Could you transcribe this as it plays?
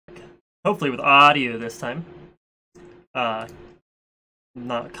Hopefully with audio this time.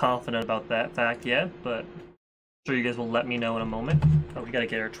 Not confident about that fact yet, but I'm sure you guys will let me know in a moment. Oh, we gotta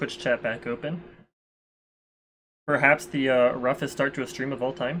get our Twitch chat back open. Perhaps the roughest start to a stream of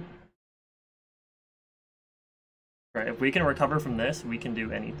all time. Right, if we can recover from this, we can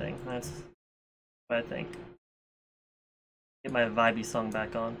do anything. That's what I think. Get my vibey song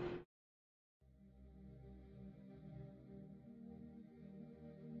back on.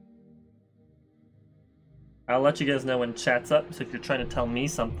 I'll let you guys know when chat's up, so if you're trying to tell me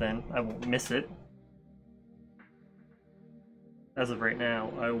something, I won't miss it. As of right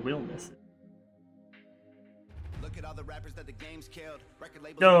now, I will miss it.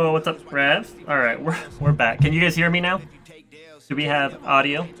 Yo, what's up, Rav? Alright, we're back. Can you guys hear me now? Do we have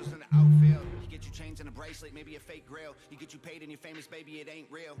audio? Maybe a fake grill. You get you paid and you're famous, baby, it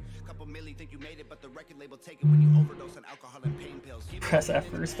ain't real. Couple milli think you made it, but the record label take it when you overdose on alcohol and pain pills. Press F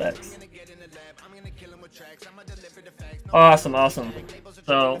for respects. Awesome, awesome.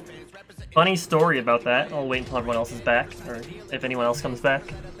 So, funny story about that. I'll wait until everyone else is back, or if anyone else comes back.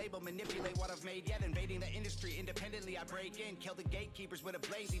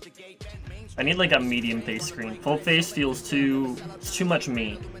 I need like a medium face screen. Full face feels too much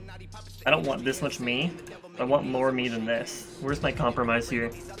me. I don't want this much me. I want more me than this. Where's my compromise here?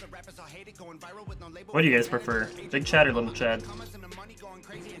 What do you guys prefer? Big Chad or little Chad?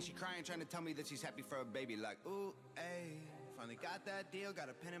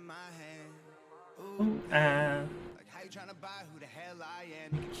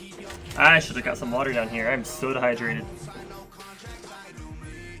 I should have got some water down here. I'm so dehydrated.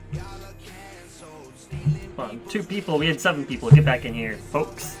 Come on, 2 people. We had 7 people. Get back in here,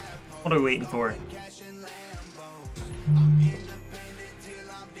 folks. What are we waiting for?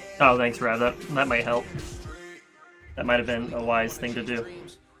 Oh, thanks, Rav. That might help. That might have been a wise thing to do.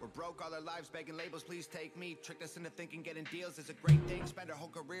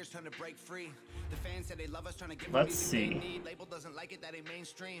 Let's see.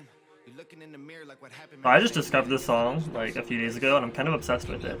 I just discovered this song like a few days ago, and I'm kind of obsessed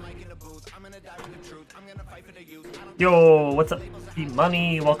with it. Yo, what's up,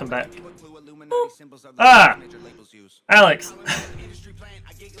 Money? Welcome back. Ah! Alex!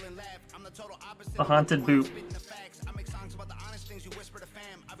 A haunted boot.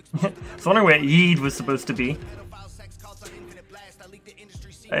 I was wondering what Yeed was supposed to be.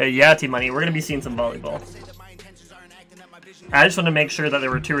 Yeah, T-Money, we're gonna be seeing some volleyball. I just want to make sure that there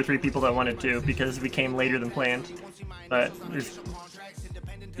were 2 or 3 people that wanted to, because we came later than planned. But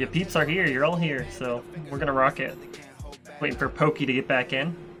your peeps are here, you're all here, so we're gonna rock it. Waiting for Pokey to get back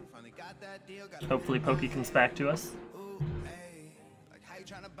in. Hopefully Pokey comes back to us.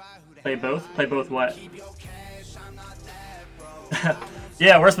 Play both? Play both what?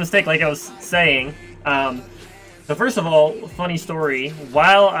 Yeah, worst mistake, like I was saying. So first of all, funny story.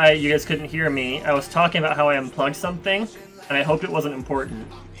 While you guys couldn't hear me, I was talking about how I unplugged something, and I hoped it wasn't important.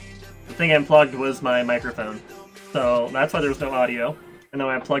 The thing I unplugged was my microphone. So that's why there was no audio. And then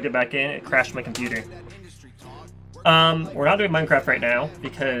when I plugged it back in, it crashed my computer. We're not doing Minecraft right now,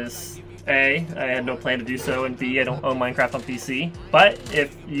 because A, I had no plan to do so, and B, I don't own Minecraft on PC. But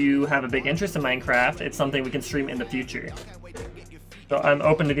if you have a big interest in Minecraft, it's something we can stream in the future. So I'm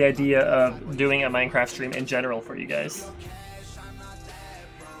open to the idea of doing a Minecraft stream in general for you guys.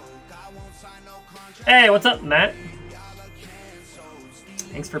 Hey, what's up, Matt?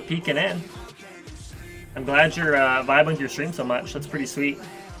 Thanks for peeking in. I'm glad you're vibing with your stream so much. That's pretty sweet.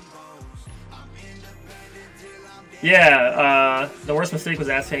 Yeah, the worst mistake was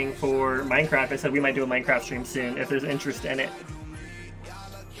asking for Minecraft. I said we might do a Minecraft stream soon if there's interest in it.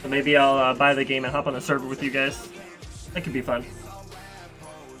 So maybe I'll buy the game and hop on the server with you guys. That could be fun.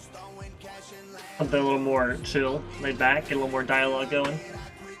 Something a little more chill, laid back, get a little more dialogue going.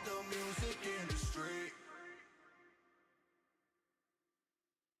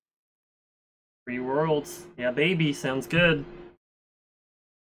 Free worlds. Yeah, baby, sounds good.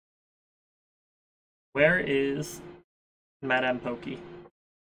 Where is Madame Pokey?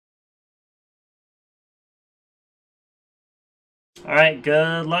 Alright,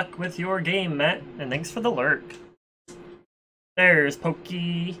 good luck with your game, Matt, and thanks for the lurk. There's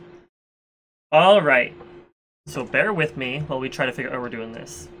Pokey. Alright, so bear with me while we try to figure out how we're doing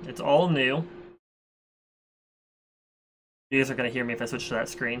this. It's all new. You guys are going to hear me if I switch to that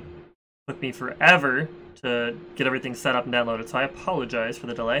screen. It took me forever to get everything set up and downloaded, so I apologize for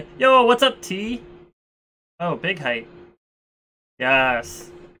the delay. Yo, what's up, T? Oh, big height. Yes.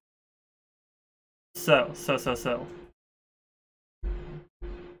 So.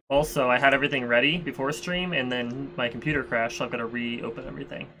 Also, I had everything ready before stream, and then my computer crashed, so I've got to reopen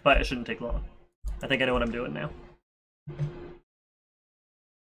everything. But it shouldn't take long. I think I know what I'm doing now.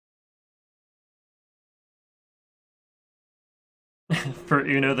 For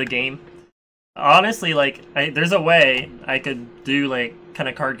Uno the game. Honestly, like, there's a way I could do, like, kind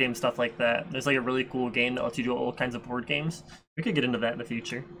of card game stuff like that. There's, like, a really cool game that lets you do all kinds of board games. We could get into that in the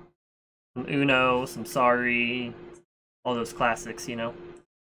future. Some Uno, some Sorry, all those classics, you know?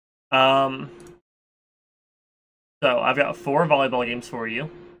 So, I've got 4 volleyball games for you.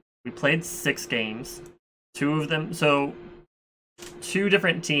 We played 6 games. 2 of them, so 2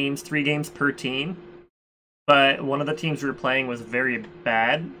 different teams, 3 games per team. But one of the teams we were playing was very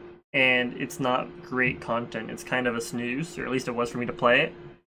bad, and it's not great content. It's kind of a snooze, or at least it was for me to play it.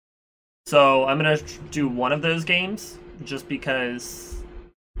 So I'm going to do one of those games, just because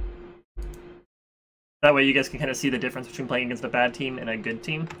that way you guys can kind of see the difference between playing against a bad team and a good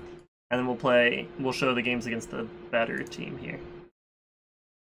team. And then we'll show the games against the better team here.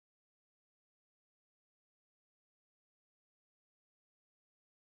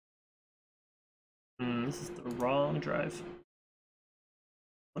 This is the wrong drive.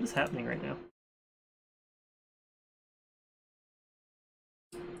 What is happening right now?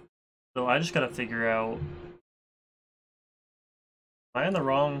 So I just gotta figure out... Am I on the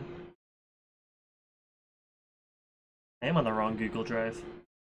wrong... I am on the wrong Google Drive.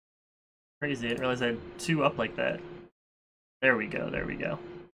 Crazy, I didn't realize I had 2 up like that. There we go, there we go.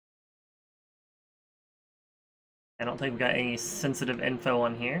 I don't think we got any sensitive info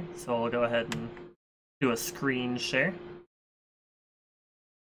on here, so I'll go ahead and do a screen share.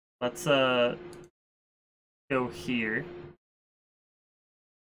 Let's go here.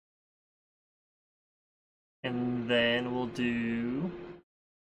 And then we'll do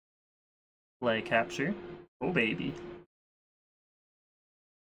play capture. Oh baby.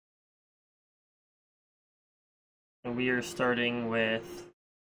 And we are starting with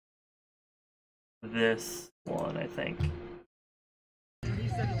this one, I think.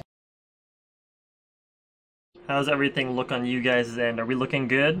 How's everything look on you guys' end? Are we looking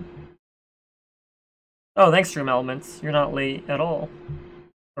good? Oh, thanks, Stream Elements. You're not late at all.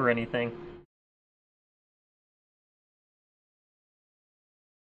 Or anything.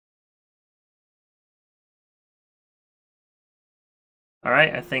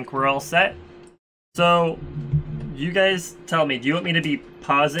 Alright, I think we're all set. So, you guys tell me, do you want me to be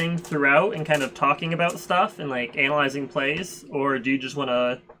pausing throughout and kind of talking about stuff and like analyzing plays? Or do you just want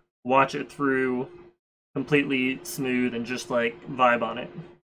to watch it through completely smooth and just like vibe on it? Do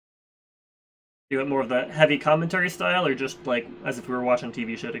you want more of the heavy commentary style or just like as if we were watching a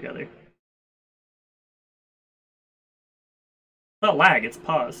TV show together? It's not lag, it's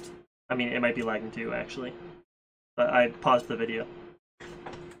paused. I mean, it might be lagging too, actually. But I paused the video.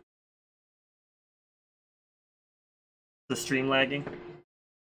 The stream lagging?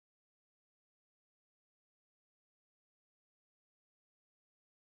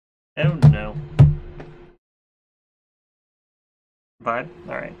 Oh no. Vibe?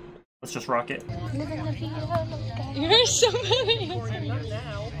 Alright. Let's just rock it. You're so many.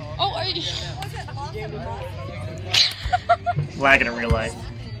 Oh, are you? Lagging in real life.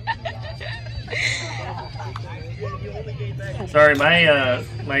 Sorry,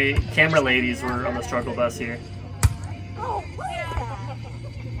 my camera ladies were on the struggle bus here.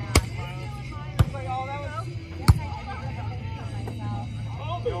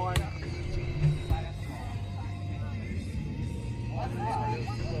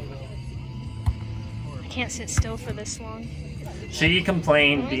 I can't sit still for this long. She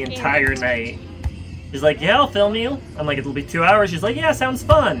complained the entire night. She's like, yeah, I'll film you. I'm like, it'll be 2 hours. She's like, yeah, sounds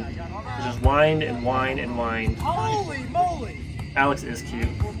fun. She just whined and whined and whined. Holy moly! Alex is cute.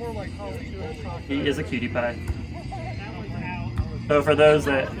 He is a cutie pie. So for those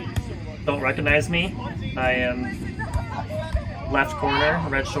that don't recognize me, I am left corner,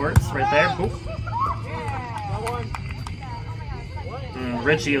 red shorts, right there. Boop.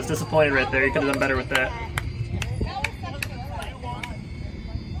 Richie was disappointed right there. He could have done better with that.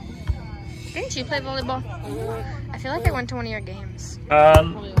 Didn't you play volleyball? I feel like I went to one of your games.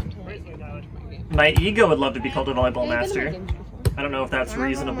 My ego would love to be called a volleyball master. I don't know if that's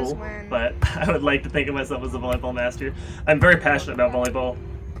reasonable, but I would like to think of myself as a volleyball master. I'm very passionate about volleyball.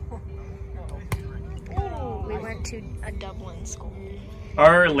 We went to a Dublin school.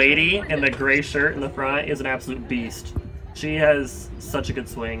 Our lady in the gray shirt in the front is an absolute beast. She has such a good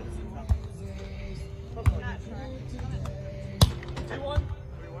swing.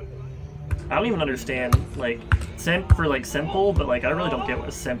 I don't even understand, like, simp for, like, simple, but, like, I really don't get what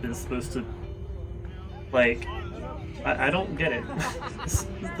a simp is supposed to, like, I don't get it.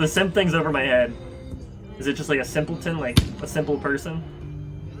 The simp thing's over my head. Is it just like a simpleton, like a simple person?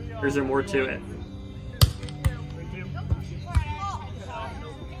 Or is there more to it?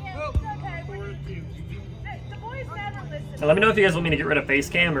 Now let me know if you guys want me to get rid of face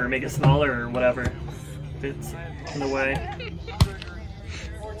cam or make it smaller or whatever. If it's in the way.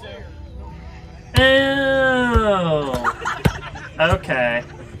 Oh. Okay.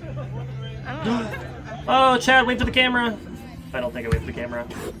 Oh, Chad, wave to the camera. I don't think I waved to the camera.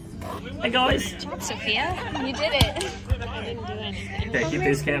 Hey guys. Chad, Sophia, you did it. I didn't do anything. Okay, keep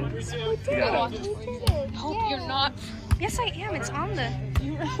face cam. You got it. Hope you're not. Yes, I am. It's on the.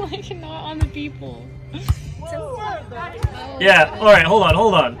 You're like not on the people. Yeah, alright, hold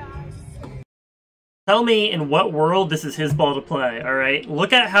on. Tell me in what world this is his ball to play, alright?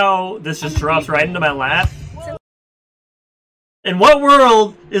 Look at how this just drops right into my lap. In what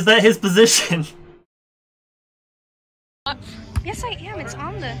world is that his position? Yes, I am. It's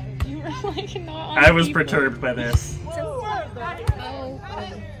on the. You're like not on I the was people. perturbed by this.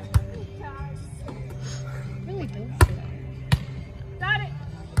 Really don't.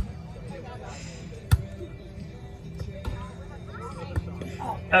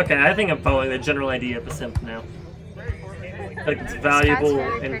 Okay, I think I'm following the general idea of a simp now. Like it's valuable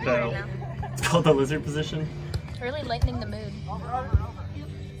info. It's called the lizard position. Really lightening the mood.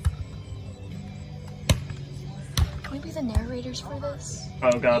 Can we be the narrators for this?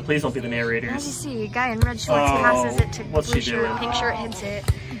 Oh god, please don't be the As you narrators. see, guy in red shorts passes it to what's blue she shirt, doing? pink shirt hits it.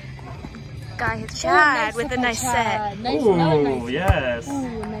 Guy hits Chad with a nice set. Ooh, yes.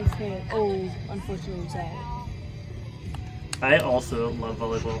 Ooh, nice hit. Oh, unfortunately sad. I also love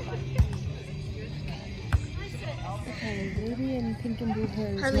volleyball. Okay, lady in pink and blue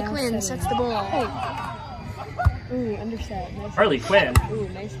hair. Harley Quinn sets the ball. Hey. Ooh, underset. Nice Harley hit. Quinn? Ooh,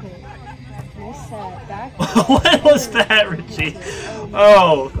 nice hit. Nice set. Back. What was that, Richie?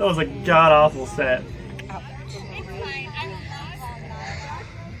 Oh, that was a god-awful set.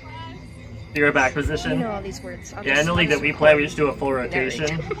 Your back position? You know all these words. Yeah, in the league that we play, we just do a full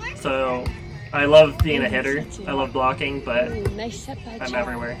rotation. So, I love being a hitter. I love blocking, but Ooh, nice set by I'm Chad.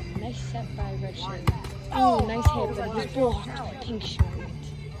 everywhere. Nice set by red shirt. Ooh, nice hit, but he was blocked by pink shirt.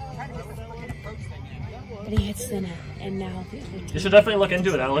 But he hits the net, and now the other team. You should definitely look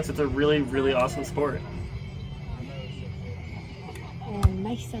into it, Alex. It's a really, really awesome sport. Oh,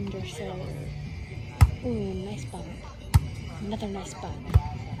 nice underset. Ooh, nice bump. Another nice bump.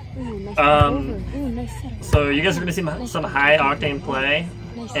 Ooh, nice over. Ooh, nice set. So you guys are going to see some high-octane play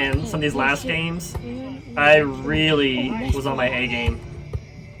in some of these last games. I really was on my A game.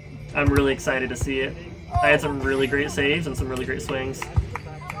 I'm really excited to see it. I had some really great saves and some really great swings.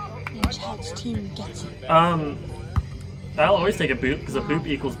 And Chad's team gets it. I'll always take a boop because a boop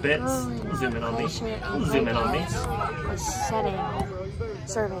equals bits. Zoom in on me. Zoom in on me. Setting,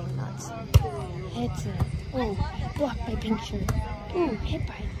 serving, nuts. Hits it. Oh, blocked by pink shirt. Ooh, hit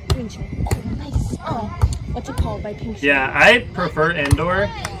by green shirt. Oh, nice. Oh, what's it called by pink shirt? Yeah, I prefer indoor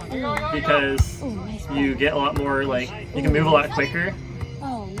because Ooh, nice you get a lot more, like, you can move a lot quicker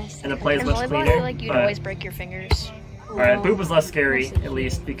Oh, nice. and the play is In much volleyball, I cleaner. feel like you'd always break your fingers. Alright, boop was less scary, at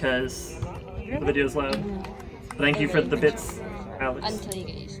least, because the video's loud. Thank you for the bits, Alex. Until you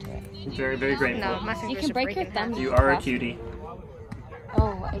get used to it. I'm very, very grateful. No, my You fingers can are break your breaking. thumbs. You are a cutie.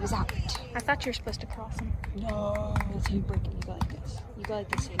 Oh, it was out. I thought you were supposed to cross them. No. That's how you break it. You go like this. You go like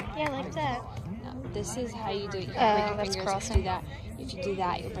this. You know? Yeah, like that. No, this is how you do it. You Oh, can break your that's fingers. crossing. If you do that, if you do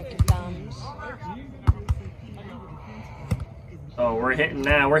that, you'll break your thumbs. Oh, we're hitting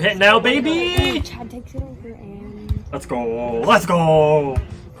now. We're hitting now, baby! Chad takes it over and... Let's go. Let's go!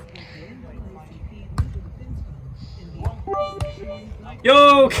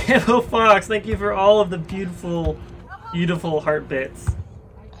 Yo, Camo Fox, thank you for all of the beautiful, beautiful heart bits.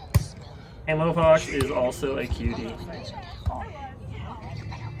 Camo Fox is also a cutie.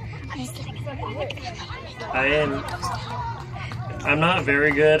 I'm not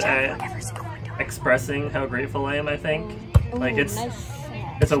very good at expressing how grateful I am, I think. Like, it's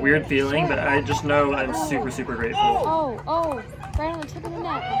a weird feeling, but I just know I'm super, super grateful. Oh, right on the tip of the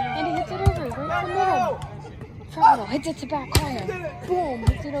net. And he hits it over, right from middle. From middle, hits it to back corner. Boom,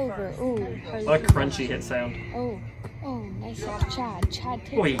 hits it over. Ooh, What a crunchy hit sound. Oh, nice hit. Chad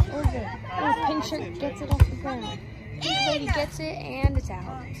takes Oi. it over. Oh, pink shirt gets it off the ground. Pink lady gets it, and it's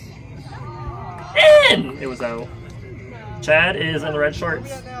out. In! It was out. Chad is in red shorts.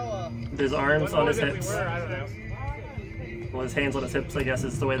 With his arms on his hips. Well, his hands on his hips, I guess,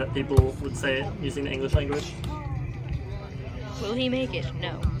 is the way that people would say it using the English language. Will he make it?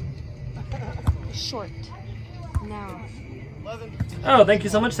 No. Short. Now. Oh, thank you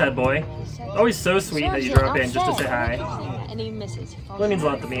so much, sad boy. Always so sweet that you drop in just to say hi. And he misses. Really means a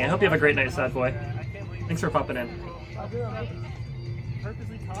lot to me. I hope you have a great night, sad boy. Thanks for popping in.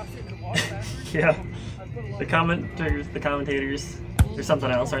 Yeah. The commentators, they're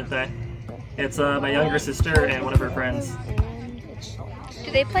something else, aren't they? It's my younger sister and one of her friends.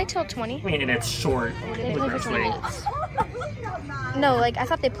 Do they play till 20? I mean, and it's short. They play for 20 minutes. No, like I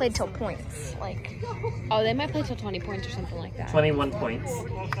thought they played till points. Like, Oh, they might play till 20 points or something like that. 21 points.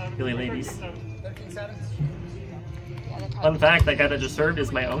 Really, ladies. Yeah, they probably- Fun fact, that guy that just served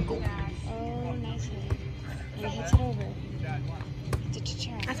is my uncle. Oh, nice hit. And he hits it over.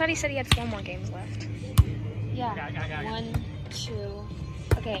 I thought he said he had 4 more games left. Yeah. 1, 2.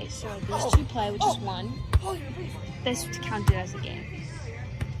 Okay, so these two play, which is 1. This counted as a game.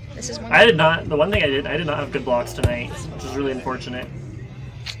 This is one. I did not, the one thing I did not have good blocks tonight, which is really unfortunate.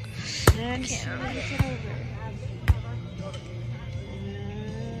 And so he hits it over.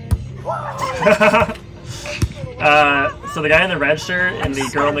 So the guy in the red shirt and the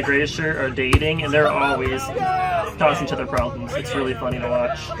girl in the gray shirt are dating, and they're always causing each other problems. It's really funny to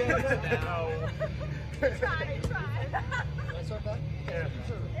watch.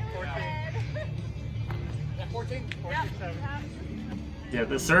 Yeah,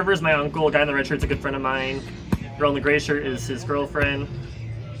 the server's my uncle, guy in the red shirt's a good friend of mine, girl in the gray shirt is his girlfriend,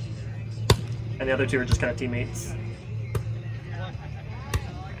 and the other two are just kind of teammates.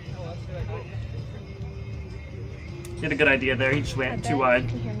 He had a good idea there, he just went too wide, You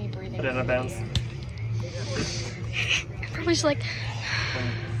can hear me breathing. put it out of bounds. Probably just like,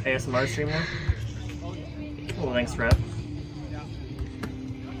 ASMR streamer. Oh, thanks, Rep.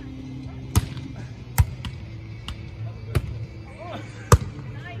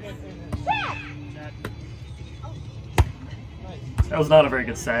 That was not a very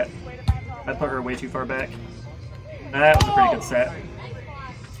good set. I put her way too far back. That was a pretty good set.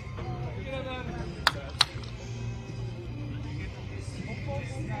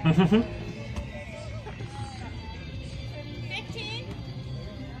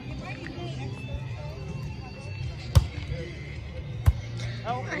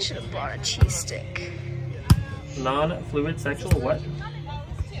 I should have bought a cheese stick. Non-fluid sexual what?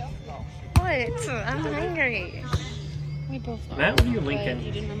 What? I'm hungry. We both are. Matt, what are you But linking?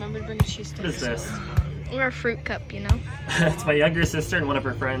 You didn't remember to bring a cheese stick. What is this? Or a fruit cup, you know? It's my younger sister and one of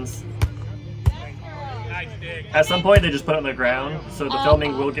her friends. At some point, they just put it on the ground, so the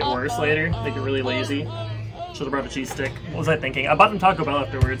filming will get worse later. They get really lazy. Should have brought a cheese stick. What was I thinking? I bought them Taco Bell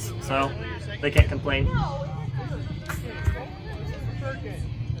afterwards, so they can't complain.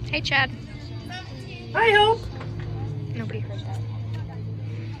 Hey, Chad. I hope. Nobody heard that.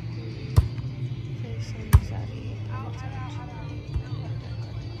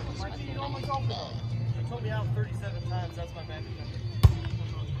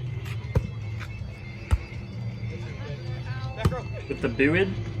 With the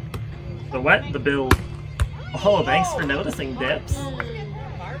buid? The what? The build. Oh, thanks for noticing, Dips.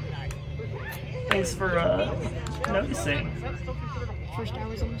 Thanks for, noticing. First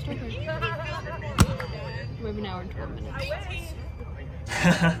hour's almost over. We have an hour and 12 minutes.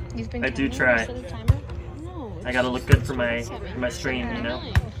 You've been I do counting? try. Set a timer? No. I gotta look good for my stream, you know?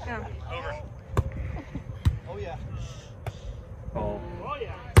 Yeah. Oh.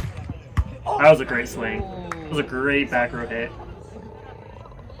 That was a great swing. It was a great back row hit.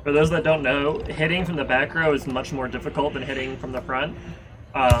 For those that don't know, hitting from the back row is much more difficult than hitting from the front.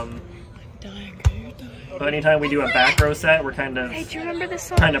 So anytime we do a back row set, we're kind of Hey, do you remember this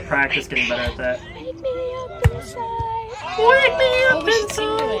song? trying to practice getting better at that. Wake me up inside. Wake me Oh, we should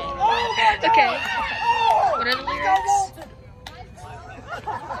sing to it. Okay. What are the lyrics?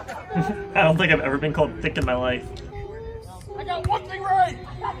 I don't think I've ever been called thick in my life. I got one thing right!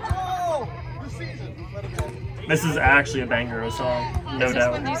 Oh! This season. Let it go. This is actually a banger of a song, no This is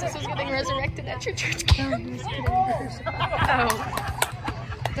when doubt. Jesus was getting resurrected at your church camp. Oh.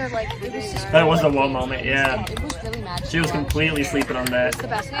 They're like, it was just That was a whoa moment, yeah. It was really magical. She was completely sleeping on that. It's the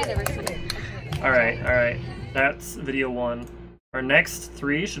best thing I've ever seen. Alright. That's video 1. Our next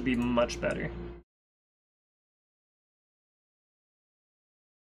 3 should be much better.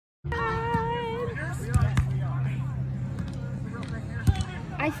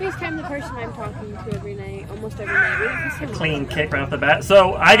 I FaceTime the person I'm talking to every night, almost every night. We don't FaceTime Clean kick right off the bat.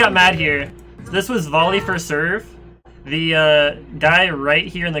 So I got mad here. This was volley for serve. The guy right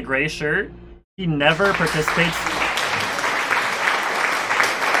here in the gray shirt, he never participates.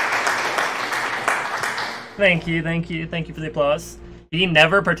 Thank you for the applause. He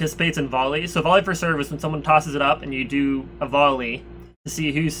never participates in volley. So volley for serve is when someone tosses it up and you do a volley to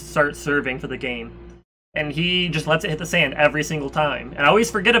see who starts serving for the game. and he just lets it hit the sand every single time. And I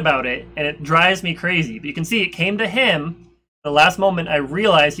always forget about it, and it drives me crazy. But you can see it came to him the last moment I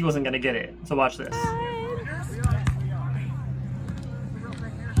realized he wasn't going to get it. So watch this.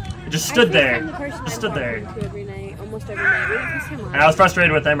 It just stood there. Just stood there. Every night, almost every night. And I was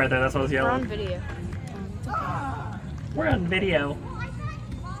frustrated with them right there. That's why I was We're on yelling. video. We're on video.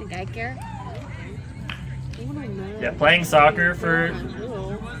 Think I care? Yeah, playing soccer for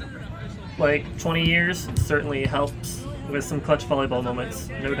like 20 years certainly helps with some clutch volleyball moments,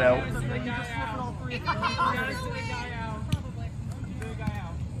 no doubt.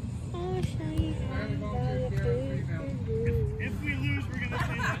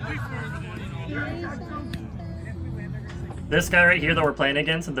 This guy right here that we're playing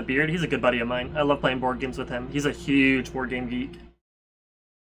against, with the beard, he's a good buddy of mine. I love playing board games with him. He's a huge board game geek.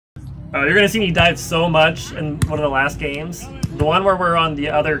 Oh, you're gonna see me dive so much in one of the last games. The one where we're on the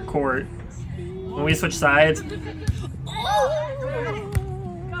other court. When we switch sides.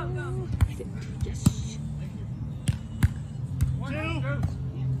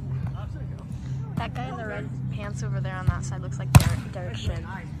 That guy in the red pants over there on that side looks like Derek Shin.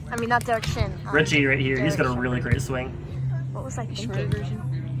 I mean, not Derek Shin. Richie right here, he's got a really great swing. What was I thinking?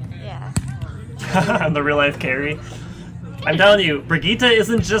 Yeah. The real life carry. I'm telling you, Brigitte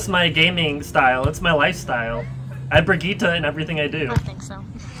isn't just my gaming style, it's my lifestyle. I have Brigitte in everything I do. I think so.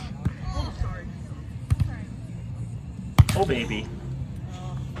 Oh baby.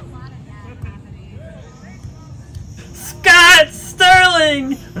 Scott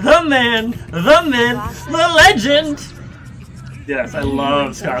Sterling! The man, the myth, the legend! Yes, I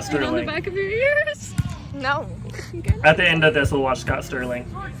love Scott On the Sterling. back of your ears? No. At the end of this, we'll watch Scott Sterling.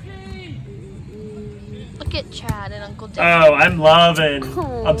 Look at Chad and Uncle Dick. Oh, I'm loving,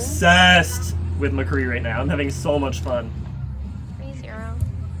 Cool. obsessed with McCree right now. I'm having so much fun. 3-0.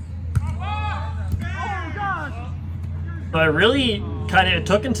 So I really it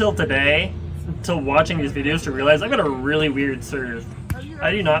took until today, until watching these videos to realize I've got a really weird serve.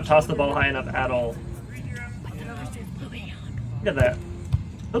 I do not toss the ball high enough at all. Look at that.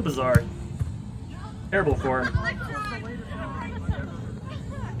 So bizarre. Terrible form.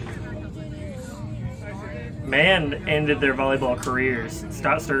 Man ended their volleyball careers.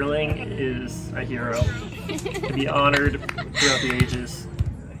 Scott Sterling is a hero. To be honored throughout the ages.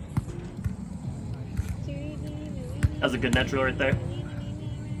 That was a good net drill right there.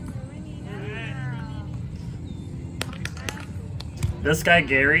 This guy,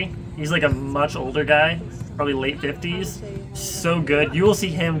 Gary, he's like a much older guy, probably late 50s. So good. You will see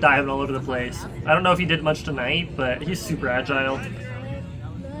him diving all over the place. I don't know if he did much tonight, but he's super agile.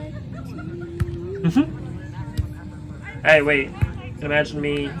 Hey, wait. Imagine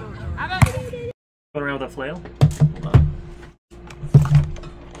me going around with a flail. Hold on.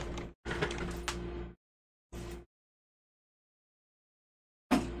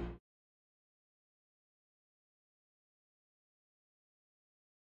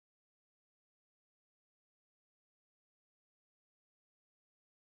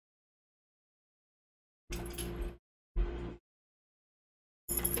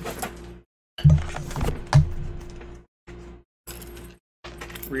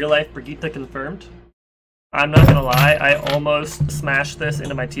 Real life Brigitte confirmed. I'm not gonna lie, I almost smashed this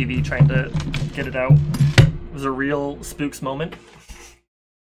into my TV trying to get it out. It was a real spooks moment.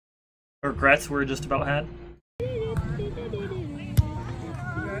 Regrets were just about had.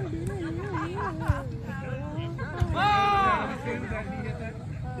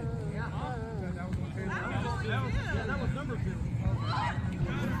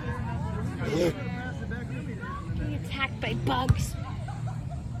 Being attacked by bugs.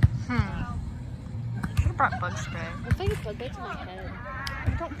 I brought bug spray. I think it's bug bites in my head. I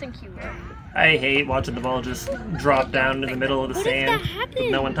don't think you will. I hate watching the ball just drop down in the middle of the What if sand that happens?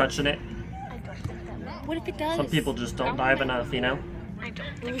 with no one touching it. I don't think that will. What if it does? Some people just don't dive enough, you know? I don't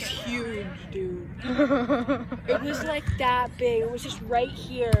It think was it huge, dude. It was like that big. It was just right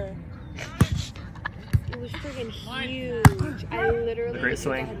here. It was freaking huge. I literally Great think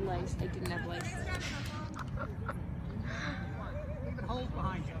swing. I had lice. I didn't have lice.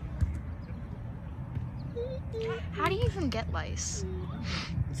 How do you even get lice?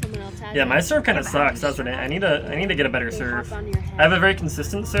 Someone else has Yeah, it. my serve kind of sucks, doesn't it? I need to get a better They serve. hop on your head. I have a very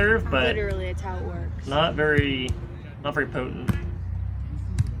consistent serve, but Literally, it's how it works. not very potent.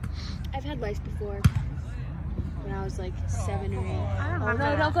 I've had lice before. When I was like 7 or 8. I Oh remember no,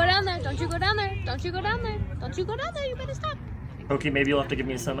 that. don't go down there. Don't you go down there. Don't you go down there. Don't you go down there. You better stop. Pokey, maybe you'll have to give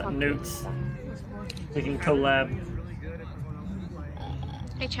me some notes. We can collab.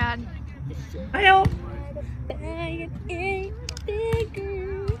 Hey, Chad. Hi-yo! Bag it ain't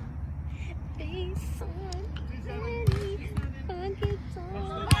bigger. Face on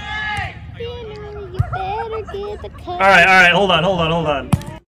Alright, hold on.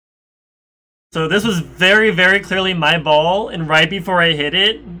 So this was very, very clearly my ball, and right before I hit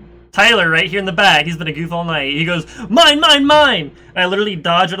it, Tyler, right here in the back, he's been a goof all night. He goes, mine! And I literally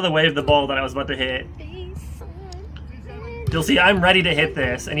dodged out of the way of the ball that I was about to hit. You'll see, I'm ready to hit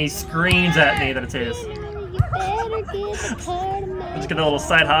this, and he screams at me that it's his. I'm just gonna a little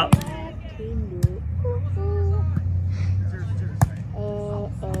side hop.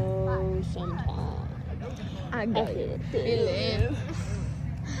 I got it.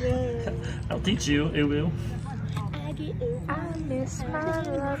 I'll teach you, uwu. I miss my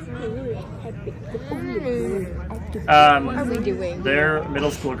love. What are we doing? They're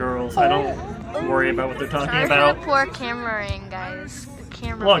middle school girls. I don't worry about what they're talking Sorry about. for the poor cameraing, guys. The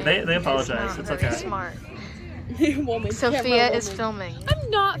camera. Look, they apologize. It's okay. Smart. Sophia is filming. I'm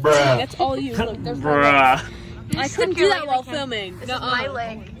not filming. That's all you. Look, there's Bruh. I couldn't do that while filming. This is my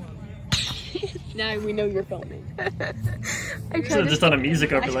leg. Now we know you're filming. Should have just done a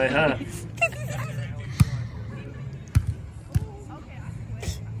music overlay, huh?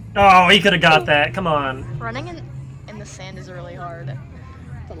 Oh, he could have got that. Come on. Running in the sand is really hard.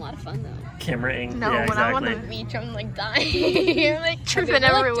 It's a lot of fun though. Camera-ing. No, Yeah, when I'm on exactly. the beach, I'm like dying. I'm like tripping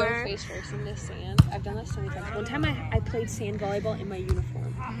everywhere. Face first in the sand. I've done that so many times. One time I played sand volleyball in my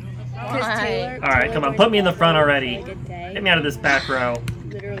uniform. Why? Alright, come on. Put me in the front already. Like a day. Get me out of this back row.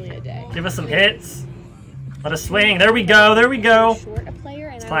 Literally a day. Give us some hits. Let us swing. There we go. There we go. Short a player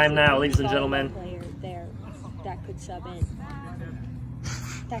and It's time now, ladies and gentlemen. Player there that could sub in.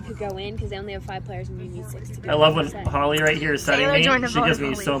 That could go in because they only have 5 players and you need 6 to do I love when set. Holly right here is setting Taylor me. joined a She gives me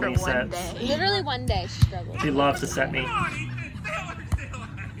volleyball so league many for one sets. day. Literally one day she struggled. She loves to set me.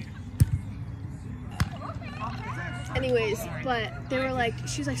 Anyways, but they were like,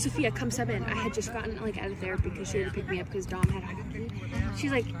 she was like, Sophia, come sub in. I had just gotten like out of therapy because she had to pick me up because Dom had hockey.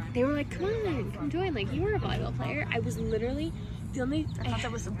 She's like, they were like, come on, come join. Like, you were a volleyball player. I was literally the only. I thought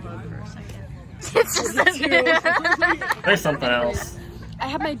that was a bug for a second. There's something else. I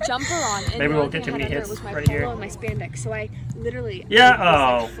had my jumper on. And Maybe the we'll only get thing too I many had under hits was my right polo here. and my spandex. So I literally Yeah, was,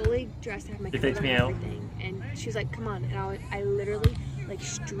 oh. like, fully dressed. I had my You coat faked on me and out. everything. And she was like, come on. And I literally like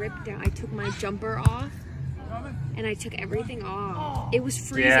stripped down. I took my jumper off. And I took everything off. It was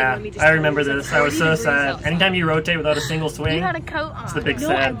freezing. Yeah, let me just I tell you. remember It was, this. like, I was 40 so degrees sad. outside. Anytime you rotate without a single swing, You had a coat on. it's the big No,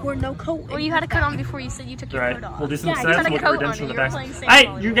 I sad. wore no coat. Well, you had a coat on before you said you took your Right. coat off. We'll do some Yeah, you sets. had a We'll get coat redemption on in and the you were back. playing sand Hey,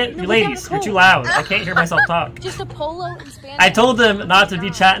 volleyball. you get No, you we have ladies. a You're too coat. loud. I can't hear myself talk. Just a polo and spandex. I told them not to be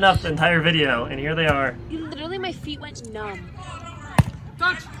chatting up the entire video, and here they are. Literally, my feet went numb.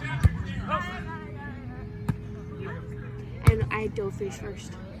 Touch! And I dove face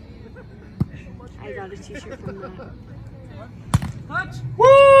first. I got a t-shirt from that. Touch!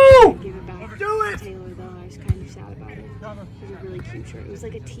 Woo! Gave it back Do to it! Taylor though. I was kind of sad about it. It was a really cute shirt. It was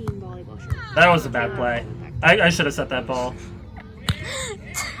like a team volleyball shirt. That was a bad play. I should have set that ball.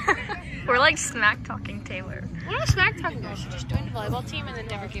 We're like smack talking Taylor. We're not smack talking girl. She just joined the volleyball team and then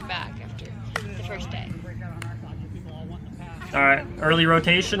never came back after the first day. All right, early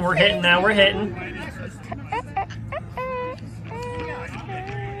rotation. We're hitting now. We're hitting.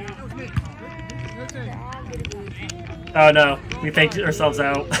 Oh no, we faked ourselves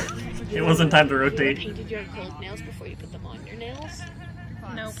out. It wasn't time to rotate. Painted your cold nails before you put them on your nails.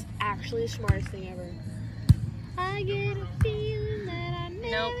 Nope. It's actually the smartest thing ever. I get a feeling that I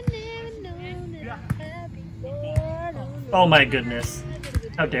never known that I had before. Oh my goodness.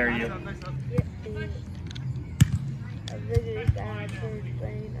 How dare you?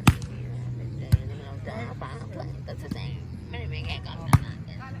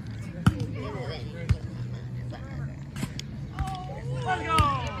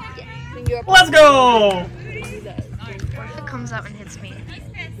 Let's go! It comes out and hits me.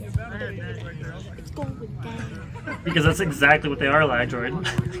 Because that's exactly what they are like,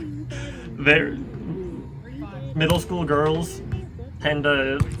 Jordan. They're middle school girls tend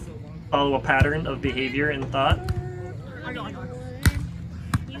to follow a pattern of behavior and thought.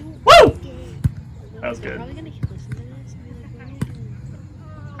 Woo! That was good.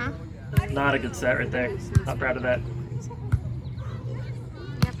 Huh? Not a good set right there. Not proud of that.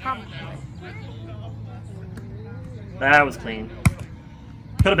 Yeah, probably. That was clean.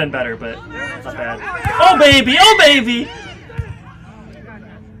 Could have been better, but not bad. Oh baby! Oh baby!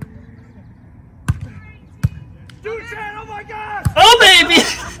 Dude, Chad, oh my god! Oh baby!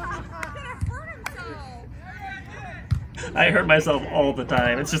 I hurt myself all the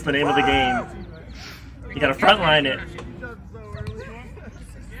time. It's just the name of the game. You gotta frontline it.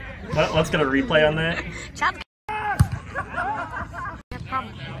 Well, let's get a replay on that. Chad. Yeah,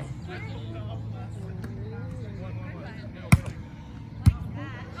 probably.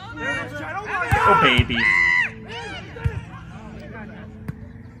 There it is, Chad, oh my god! Oh baby.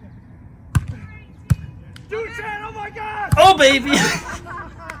 baby!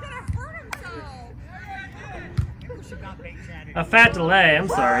 A fat delay. I'm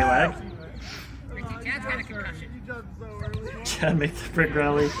sorry, lag. Chad's got a concussion. Chad make the brick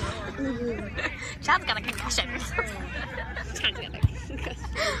rally. Chad's got a concussion.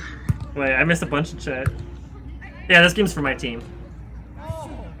 Wait, I missed a bunch of chat. Yeah, this game's for my team.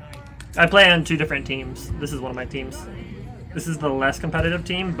 I play on 2 different teams. This is one of my teams. This is the less competitive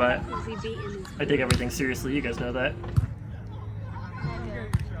team, but I take everything seriously. You guys know that.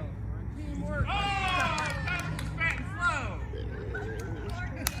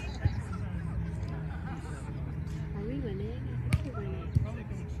 Are we winning? I think we're winning.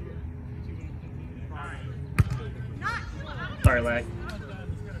 Sorry, lag.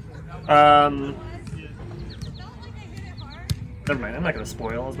 Never mind, I'm not gonna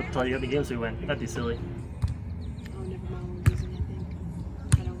spoil. I was about to tell you how many games we win. That'd be silly. Oh, never mind. We're losing, I think.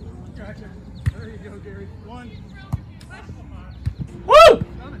 I don't know what to do. There you go, Gary. 1. Woo!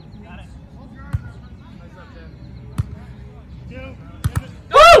 Got it. Nice up, 10. 2.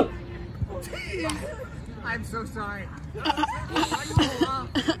 Woo! I'm so sorry. Get out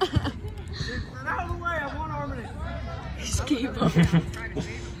of the way. I have 1 arm in it. Just gave up.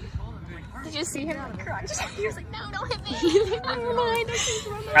 Did you see him crunch? He was like, no, don't hit me. Never mind.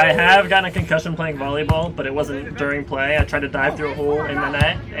 I have gotten a concussion playing volleyball, but it wasn't during play. I tried to dive through a hole in the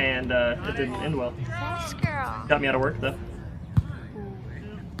net, and it didn't end well. Yes, girl. Got me out of work, though.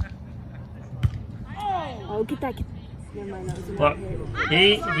 Oh, get that. Never mind. That was Look, not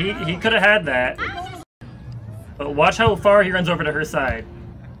hit. he could have had that. But watch how far he runs over to her side.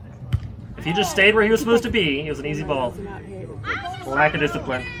 If he just stayed where he was supposed to be, it was an easy ball. That was not hit. Lack of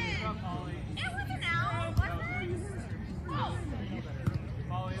discipline.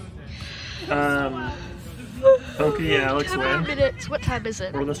 Pokey and Alex win. Minutes. What time is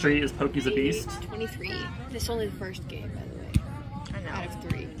it? Word on the street is Pokey's a beast. 23. This is only the first game, by the way. I know. Out of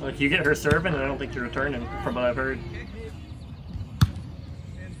 3. Well, if you get her serving, I don't think you're returning, from what I've heard.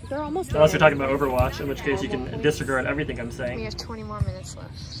 They're almost Unless you're talking about Overwatch, in which case you can disregard everything I'm We saying. have 20 more minutes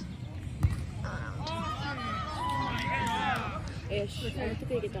left. ish. I don't think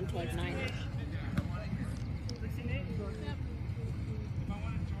they get done till like 9-ish.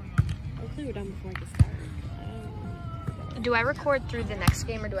 Hopefully we're done before I get started. Do I record through the next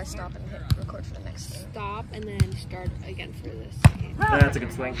game or do I stop and hit record for the next game? Stop and then start again for this game. That's a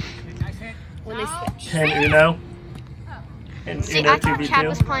good swing. When they switch. And Uno. And See, Uno I thought Chad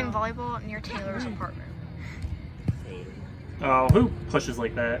was 2v2. playing volleyball near Taylor's apartment. Oh, who pushes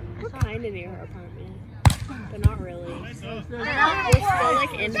like that? We're kind of near her apartment, but not really. We're still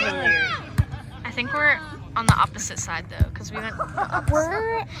like in familiar. I think we're on the opposite side though, because we went.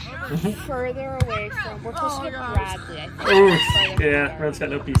 We're further away from. We're closer to Bradley, I think. Ooh, yeah, Rev's got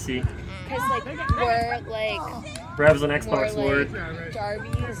no PC. Because like we're like Rev's an more Xbox like lord. Darby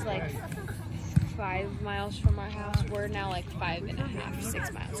is like 5 miles from our house. We're now like 5.5,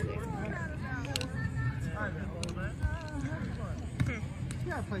 6 miles away from her.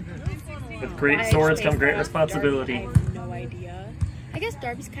 With great swords come great responsibility. I have no idea. I guess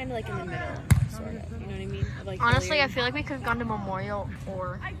Darby's kind of like in the middle, sort of. You know what I mean? Of, like, Honestly, I Hilliard. feel like we could have gone to Memorial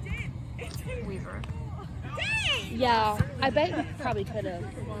or Weaver. Yeah, I bet we probably could have.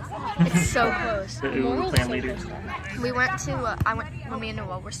 It's so close. The Ooh Memorial's clan so leader. close to our house. We went to, when me and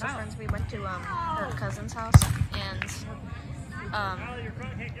Noel were still friends, we went to her cousin's house, and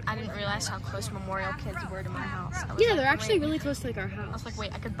I didn't realize how close Memorial kids were to my house. I was Yeah, like, they're actually wait. really close to like our I house. was like,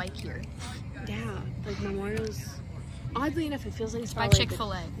 wait, I could bike here. Yeah, like Memorial's. Oddly enough, it feels like it's By probably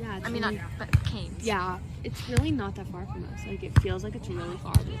Chick-fil-A. Yeah, it's I mean, really, not, but Cane's. yeah, it's really not that far from us. Like it feels like it's really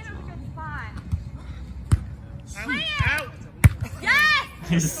far, but it's not.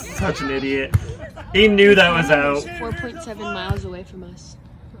 He's such an idiot. He knew that was out. 4.7 miles away from us.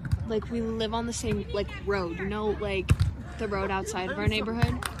 Like we live on the same like road. You know, like the road outside of our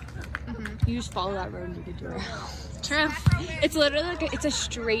neighborhood. You just follow that road and you get to our house. True. It's literally like it's a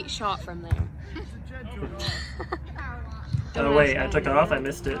straight shot from there. Oh wait, I took off. I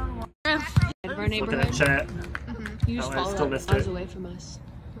missed it. Of our Looking at neighborhood. chat. You just Oh, I follow still that missed miles it. away from us.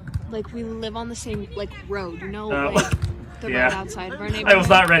 Like we live on the same like road. You know, Oh. like the road Yeah. outside of our neighborhood. I was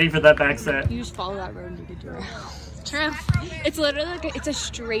not ready for that back set. You just follow that road and you get to our house. True. It's literally like it's a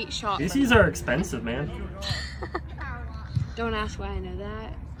straight shot. from PCs are expensive, man. Don't ask why I know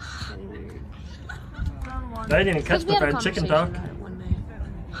that. It's kinda weird. I didn't even catch the We had a fried chicken conversation talk. about it one night.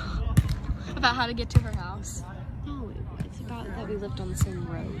 About how to get to her house. No, it's about that we lived on the same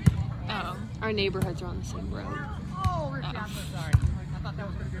road. Oh. Our neighborhoods are on the same road.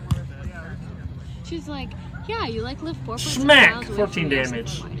 She's like, yeah, you like live 4.7 Smack! miles away 14 from me. I was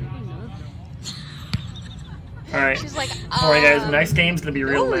damage. like, "Why do I know Alright. She's like, Alright guys, next game's gonna be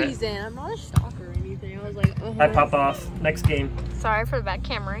real No lit. reason. I'm not a stalker or anything. I was like, I pop off. Next game. Sorry for the bad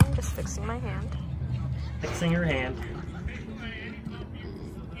cameraing, just fixing my hand. Fixing your hand.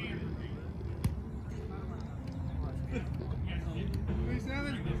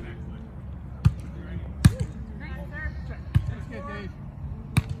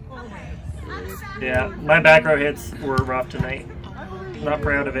 Yeah, my back row hits were rough tonight. Not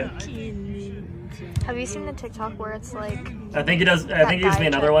proud of it. Have you seen the TikTok where it's like, I think he does. I think he gives me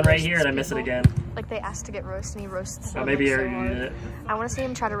another one right here, and I miss it again. like they asked to get roast and he roasts them Oh, maybe I so already hard. did it. I want to see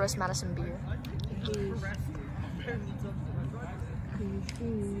him try to roast Madison Beer.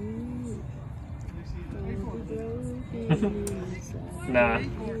 Nah.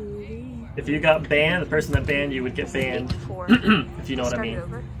 If you got banned, the person that banned you would get banned. 8-4. If you know what I Started mean.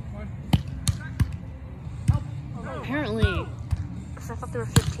 over. Apparently. Because I thought they were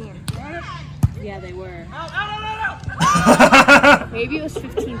 15. Yeah, they were. Maybe it was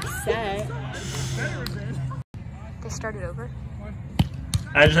 15th set. They started over.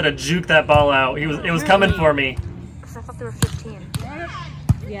 I just had to juke that ball out. It was coming for me. Because I thought they were 15.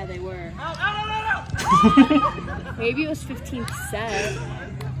 Yeah, they were. Maybe it was 15th set.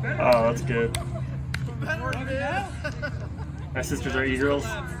 Oh, that's good. My sisters are e-girls.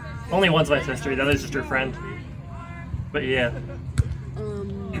 Only one's my sister, the other's just her friend. But yeah.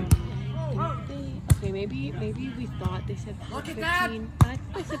 Okay, maybe we thought they said 15. I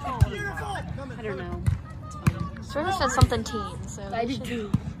thought they said 15. I don't know. It's fine. Sort of said something teen, so I did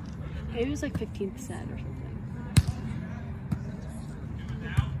too. Maybe it was like 15th set or something.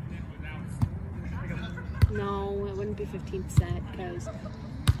 No, it wouldn't be 15th set because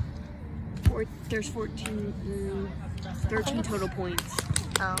there's 13 total points.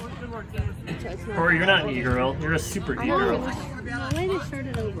 Oh. So it's not Corey, you're not an e-girl. You're a super e-girl. No, they just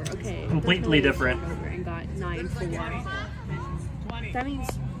started over. Okay. Completely They different. started over and got 9 for one. That means.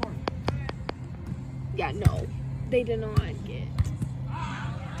 Yeah, no. They did not get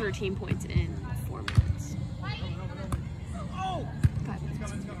 13 points in 4 minutes. 5 minutes.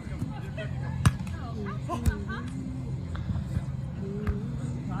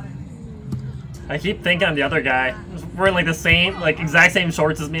 I keep thinking I'm the other guy. Wearing like the same, like exact same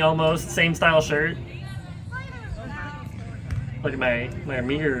shorts as me almost. Same style shirt. Look at my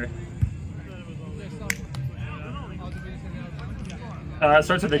mirror. It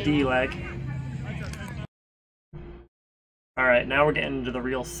starts with a D, like. Alright, now we're getting into the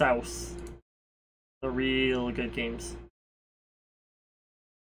real sauce. The real good games.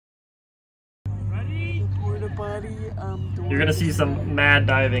 You're gonna see some mad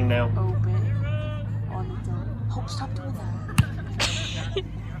diving now. Hope, stop doing that.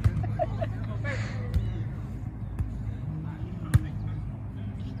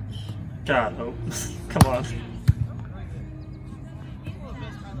 God, Hope. Come on.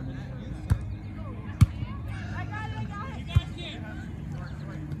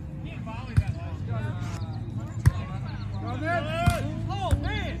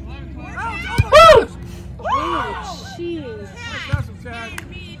 Woo! Oh, jeez.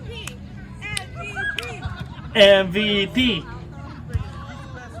 MVP!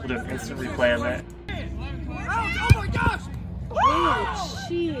 We'll do an instant replay on that. Oh my gosh! Oh,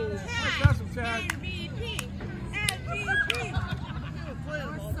 jeez. That's some Chad.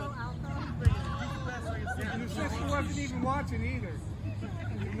 Your sister wasn't even watching either.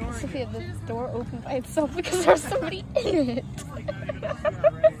 Sophia, the door opened by itself because there's somebody in it.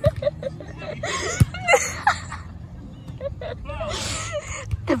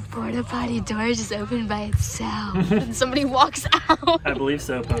 The porta potty door just opened by itself and somebody walks out. I believe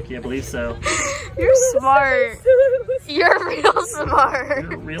so, Pokey. I believe so. You're smart. You're real smart.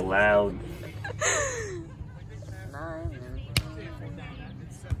 You're real loud.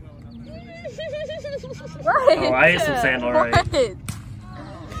 What? Oh, I ate some sand already. What?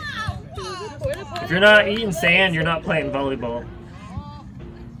 If you're not eating sand, you're not playing volleyball.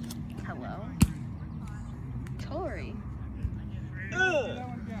 Hello? Tori.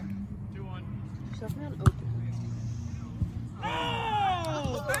 She's not open.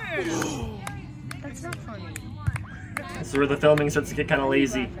 That's not funny. This is where the filming starts to get kind of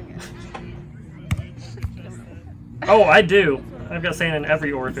lazy. Oh, I do. I've got sand in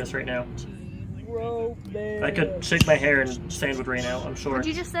every orifice right now. I could shake my hair and sand would rain out, I'm sure. What'd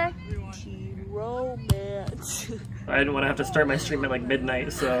you just say? Romance. I didn't want to have to start my stream at like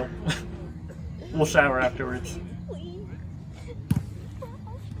midnight, so we'll shower afterwards.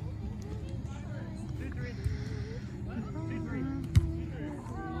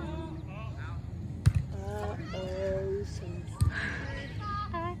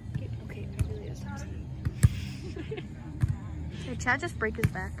 Okay, I really have to see. Chad just break his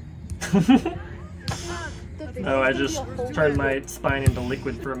back? Oh, I just turned my spine into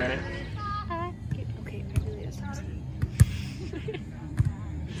liquid for a minute. Okay, really is.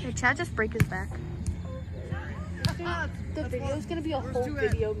 Did Chad just break his back? The video's gonna be a whole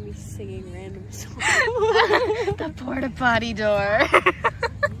video of me singing random songs. The porta potty door.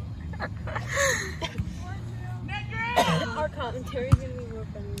 Our commentary's gonna be more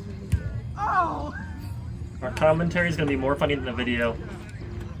funny than the video. Our commentary is going to be more funny than the video.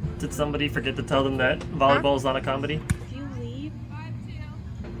 Did somebody forget to tell them that volleyball is not a comedy? If you leave,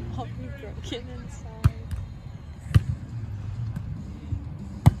 I'll be broken inside.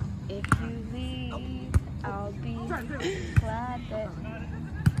 If you leave, I'll be glad that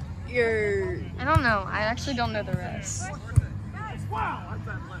you're... I don't know. I actually don't know the rest.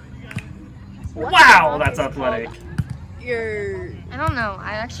 Wow, that's athletic. You're... I don't know.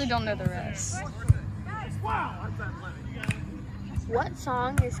 I actually don't know the rest. What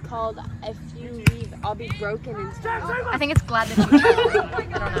song is called If You Leave, I'll Be Broken Inside? I think it's glad that you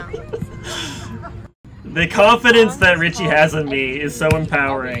tried. I don't know. The confidence that Richie has in me is so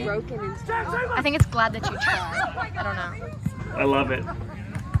empowering. Broken Inside. I think it's glad that you tried. I don't know. I love it.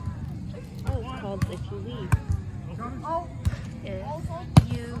 Oh, it's called If You Leave. If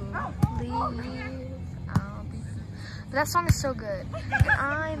you leave, I'll be... But that song is so good. And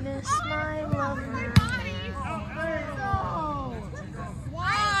I miss my lover.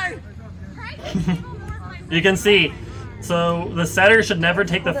 You can see, so the setter should never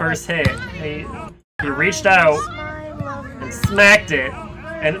take the first hit. He reached out and smacked it,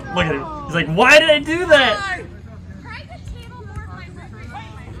 and look at him. He's like, why did I do that?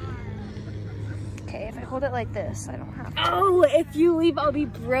 Okay, if I hold it like this, I don't have to. Oh, if you leave, I'll be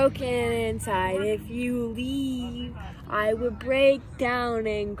broken inside. If you leave, I will break down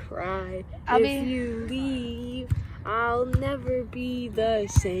and cry. If you leave, I'll never be the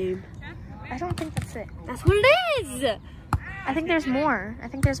same. I don't think that's it. That's what it is! I think there's more. I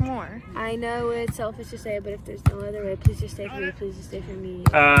think there's more. I know it's selfish to say, but if there's no other way, please just stay for me. Please just stay for me.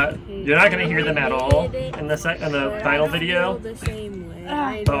 You're not gonna hear them at all in the final video.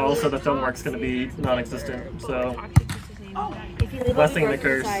 But also the film work's gonna be non-existent, so If you leave, blessing I'll the be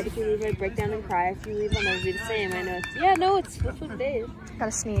curse. broken inside. If you leave, I break down and cry. If you leave, I'll never be the same. I know it's... Yeah, no, that's what it is.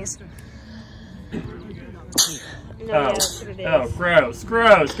 Gotta sneeze. No, yeah, that's what it is. Oh, gross,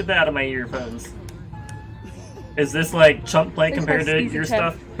 gross! Get that out of my earphones. Is this like chump play compared to your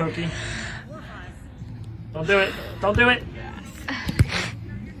stuff, Pokey? Don't do it! Don't do it!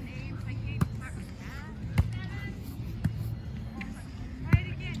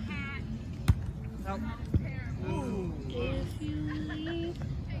 If you leave,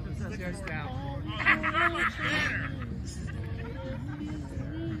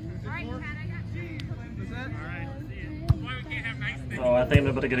 Oh, I think I'm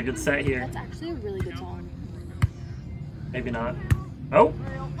able to get a good set here. that's actually a really good song. Maybe not. Oh!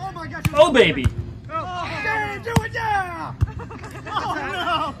 Oh, baby! Yeah, do it, yeah!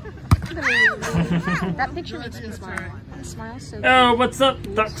 Oh, That picture makes me smile. It smiles so good. Oh, what's up,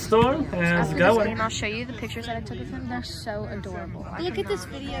 Duckstorm? How's it After this going? game, I'll show you the pictures that I took of him. They're so adorable. Look at this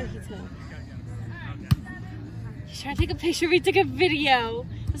video he took. He's trying to take a picture. We took a video.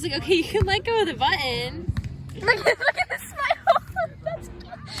 I was like, okay, you can let go of the button. Look at the smile. That's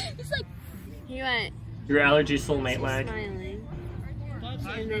cute. He's like, He went Your allergy soulmate lag. smiling,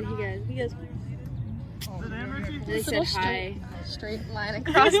 and then he goes. And he this said little hi. straight line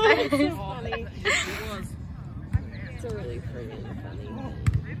across their It's face. funny. It's a really friggin' funny.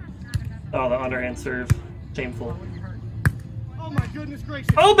 Oh, the underhand serve. Shameful. oh my goodness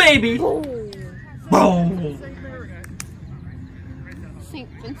gracious! Oh, baby! Oh, Boom! St.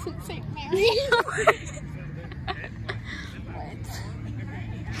 Vincent, St. Mary.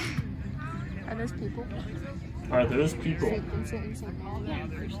 Are those people? Are those people? St. Vincent and St. Mary? Yeah,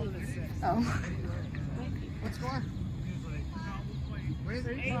 for sure. Oh. What score?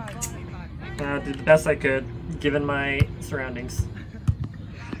 Did the best I could, given my surroundings.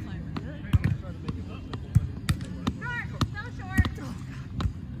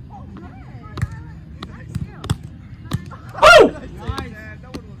 Oh! Nice. No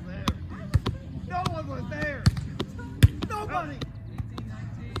one was there. No one was there. Nobody.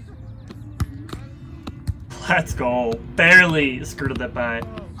 Let's go. Barely skirted that by.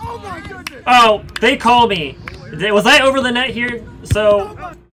 Oh my goodness. Oh, they call me. Was I over the net here? So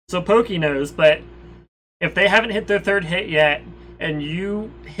Pokey knows, but if they haven't hit their third hit yet, and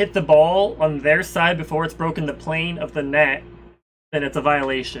you hit the ball on their side before it's broken the plane of the net, then it's a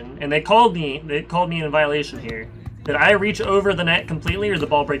violation. And they called me in a violation here. Did I reach over the net completely, or did the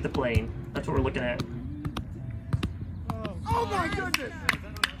ball break the plane? That's what we're looking at. Oh my goodness!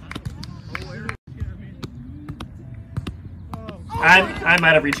 I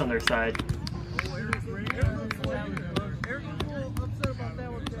might have reached on their side.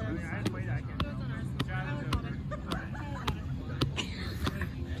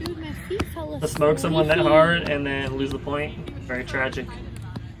 Dude, my feet fell asleep. To smoke someone that hard and then lose the point. Very tragic.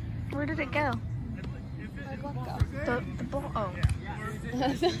 Where did it go? The ball. Oh. The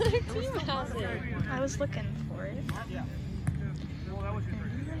other team has it. I was looking for it.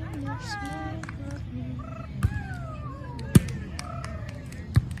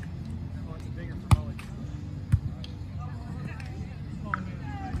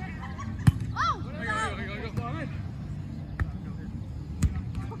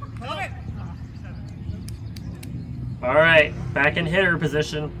 All right, back in hitter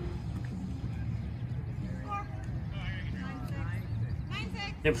position.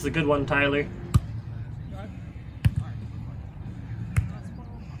 Give us a good one, Tyler.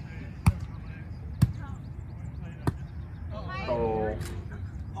 Oh.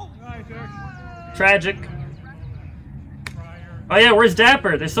 Tragic. Oh yeah, where's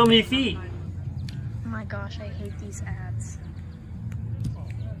Dapper? There's so many feet. Oh my gosh, I hate these ads.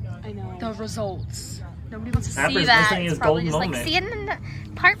 I know. The results. Nobody wants to Dapper's see that. missing his It's probably just golden like, moment. see it in the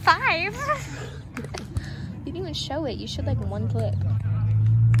part 5. You didn't even show it. You showed like one clip.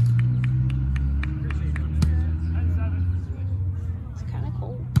 It's kind of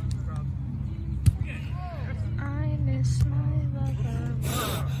cold. I miss my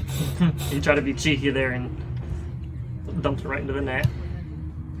lover. He tried to be cheeky there and dumped it right into the net.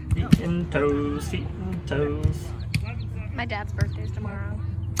 Feet and toes, feet and toes. My dad's birthday's tomorrow.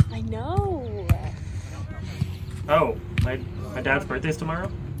 I know. Oh, my dad's birthday's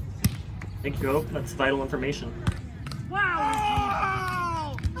tomorrow? Thank you, Hope. That's vital information.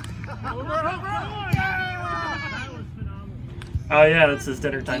 Wow! Oh yeah, that's his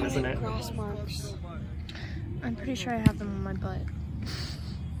dinner time, isn't it? Cross marks. I'm pretty sure I have them on my butt.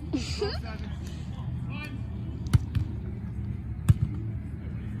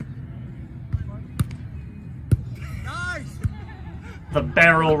 Nice! The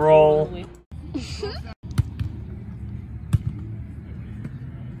barrel roll.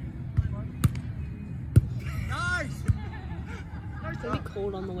 Nice! It's gonna be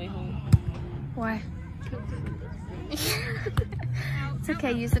cold on the way home. Why? It's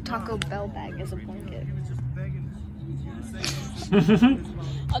okay, use the Taco Bell bag as a blanket.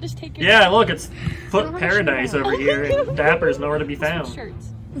 I'll just take it. Yeah, look, it's foot paradise over here, and Dapper's nowhere to be found.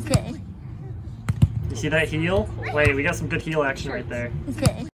 Shirts. Okay. You see that heel? Wait, we got some good heel action right there.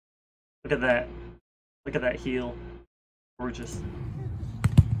 Okay. Look at that. Look at that heel. Gorgeous.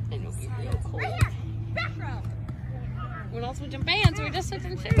 And it'll be real cold. We're not switching bands, we're just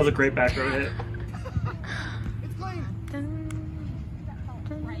switching shirts. That was a great back row hit. It's clean!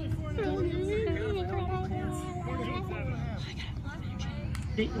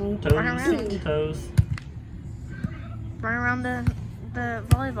 Feet and toes, feet and toes. Run around the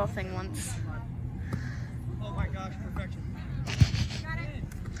volleyball thing once. Oh my gosh, perfection.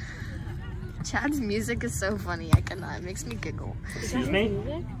 Chad's music is so funny. I cannot. It makes me giggle. Excuse me?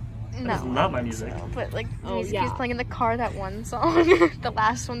 Music? That's No. not my music. But like the Oh, music he yeah. was playing in the car, that one song, the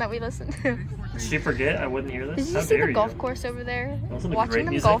last one that we listened to. Did she forget I wouldn't hear Did this? you How see dare the golf you? course over there? Those are the Watching great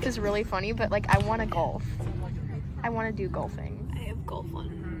them music. golf is really funny, but like I want to golf. I want to do golfing. I have golf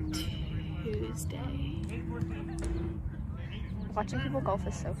on Tuesday. Watching people golf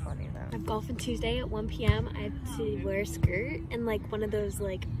is so funny I though. have golf on Tuesday at 1 p.m. I have to wear a skirt and like one of those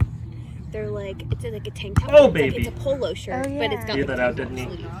like, they're like, it's like a tank top. Oh, It's like- baby. it's a polo shirt, Oh, but it's yeah. got Figured like that out, tank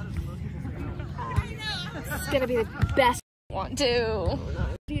didn't he? top sleeves. It's gonna be the best. Want to.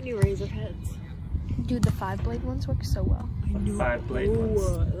 Do you new razor heads? Dude, the 5-blade ones work so well. The 5-blade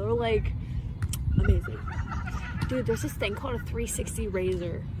ones. They're like amazing. Dude, there's this thing called a 360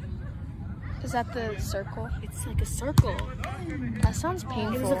 razor. Is that the circle? It's like a circle. That sounds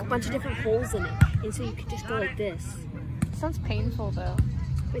And there's like a painful. bunch of different holes in it. And so you can just go like this. Sounds painful though.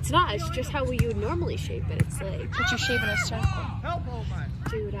 It's not, it's just how you would normally shape it. It's like, But you shave in a circle. Help, old man.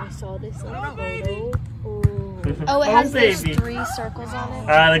 dude, I saw this like photo. Oh. Oh, it has those baby. 3 circles on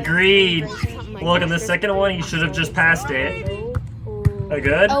it. Agreed. Something like Look, that. in the second one, you should have just passed it. Oh.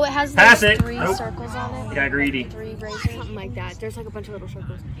 Good? Oh, it has Pass those it. 3 Nope. circles on it. You got greedy. 3 razors. Something like that. There's like a bunch of little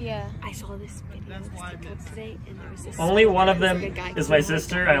circles. Yeah. I saw this video this TikTok today, and there was this. Only one of there's, them like, a guy is my who, like,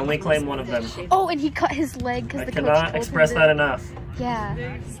 sister. I only claim one of them. Oh, and he cut his leg because I the coach cannot told express him that to. enough. Yeah.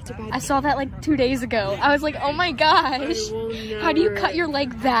 Such a bad I saw that like 2 days ago. I was like, oh my gosh. I will How do you never- cut your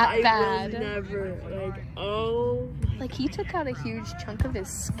leg that I bad? will never, like, oh my Like, he took out a huge chunk of his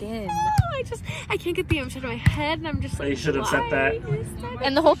skin. I can't get the image out of my head, and I'm just like, You should have said that.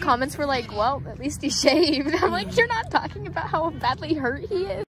 And the whole comments were like, well, at least he shaved. I'm like, you're not talking about how badly hurt he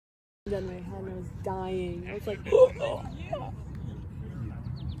is. Then my head, and I was dying. I was like,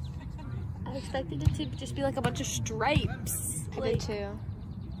 I expected it to just be like a bunch of stripes. I did too.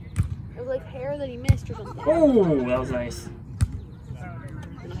 It was like hair that he missed or something. Oh, that was nice.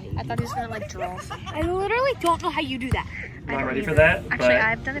 I thought he was gonna like draw. I literally don't know how you do that. Not ready for that. Actually, but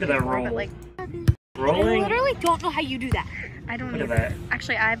I've done it look at that before, roll. but like, I Rolling. literally don't know how you do that. I don't Look at know. that.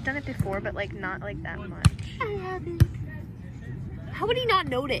 Actually, I've done it before, but like not like that much. I haven't. How would he not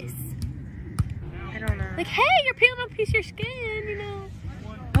notice? I don't know. Like, hey, you're peeling off a piece of your skin, you know?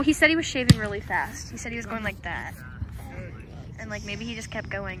 Well, he said he was shaving really fast. He said he was going like that. And like maybe he just kept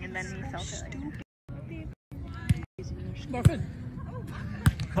going and then he felt it. Muffin.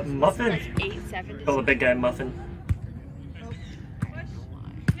 Muffin. Like 8-7. Oh, the big guy muffin.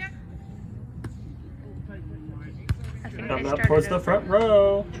 I think Coming they up started towards the over. front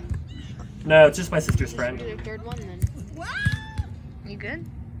row. No, it's just my sister's This friend. should be their third one then. You good?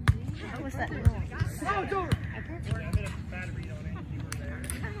 What was that noise? No, it's over.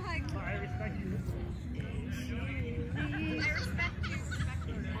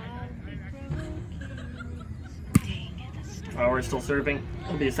 Oh, we're still serving.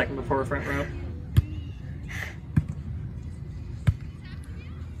 It'll be a second before front row.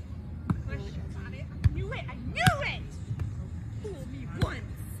 I knew it! Fool me once.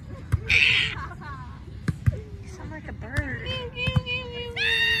 You sound like a bird.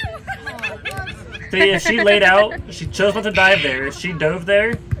 See, if she laid out, she chose not to dive there. If she dove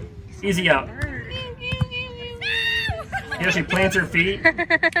there, easy out. Bird. You know, she plants her feet.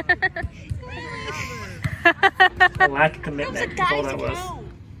 A lack of commitment. That's all that was.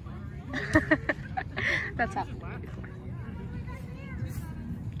 That's happened before.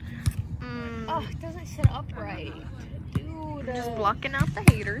 Oh, it doesn't sit upright. Dude. Just blocking out the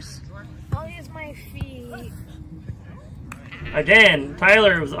haters. I'll use my feet. Again,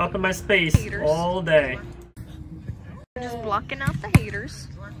 Tyler was up in my space Haters. all day. Just blocking out the haters.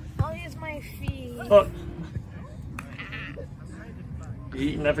 I'll use my feet. Look.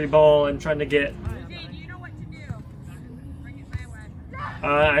 Eating every ball and trying to get.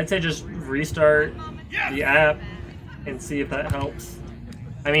 I'd say just restart the app and see if that helps.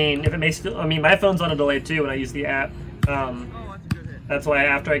 I mean, if it makes, I mean, my phone's on a delay too when I use the app. That's why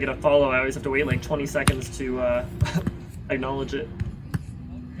after I get a follow, I always have to wait like 20 seconds to acknowledge it.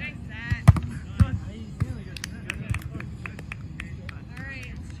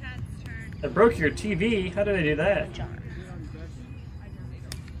 I broke your TV. How did I do that?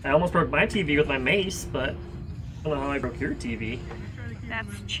 I almost broke my TV with my mace, but I don't know how I broke your TV.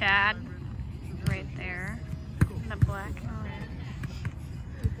 That's Chad right there. The black.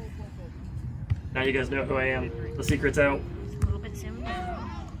 Now you guys know who I am. The secret's out. It's a little bit zoomed in.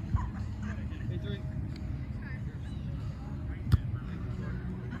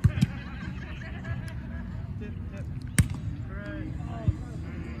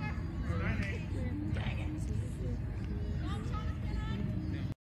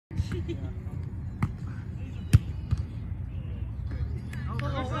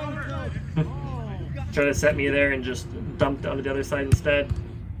 Try to set me there and just dumped onto the other side instead.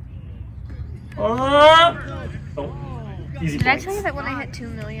 Oh! Easy Did I points. tell you that when I hit 2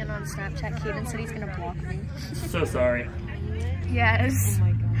 million on Snapchat, Caden said he's gonna block me? So sorry. Yes. Oh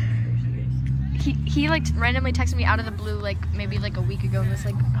my gosh. He like randomly texted me out of the blue like maybe like a week ago and was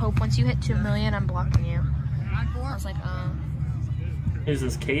like, Hope, once you hit 2 million, I'm blocking you. I was like, Who's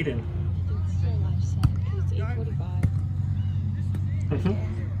this Caden? It's 8:45.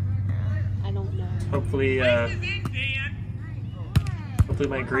 I don't know. Hopefully, hopefully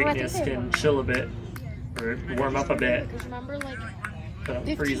my greatness can chill a bit. Or warm up a bit. Because remember, like, So I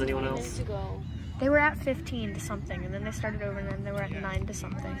don't freeze anyone else. ago. they were at 15 to something and then they started over and then they were at 9 to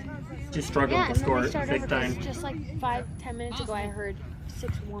something. She's struggling Yeah, to and then score they started big over 'cause time. just like 5-10 minutes ago I heard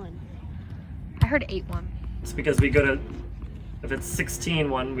 6-1. I heard 8-1. It's because we go to, if it's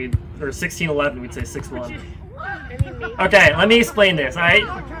 16-1, we'd, or 16-11, we'd say 6-1. I mean, maybe. Okay, let me explain this, alright?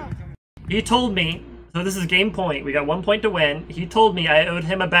 He told me, so this is game point, we got 1 point to win. He told me I owed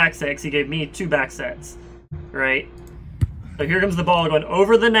him a back set because he gave me 2 back sets. Right? So here comes the ball going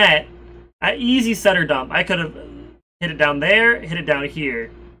over the net. Easy setter dump. I could have hit it down there, hit it down here.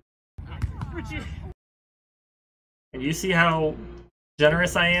 And you see how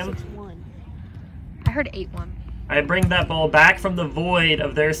generous I am? 6-1. I heard 8-1. I bring that ball back from the void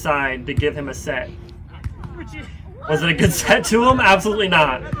of their side to give him a set. Was it a good set to him? Absolutely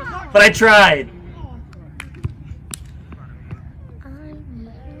not. But I tried.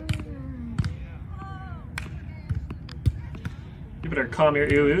 better calm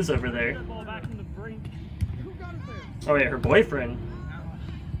your ooh-oo's over there. Oh wait, her boyfriend.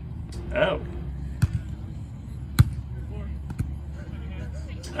 Oh.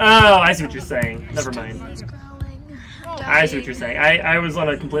 Oh, I see what you're saying. Never mind. I see what you're saying. I was on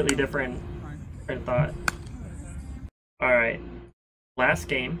a completely different thought. Alright. Last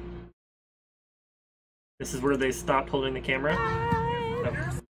game. This is where they stopped holding the camera.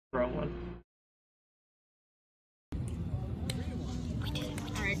 Oh, wrong one.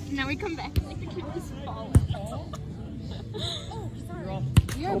 Alright, now we come back like the kid was falling.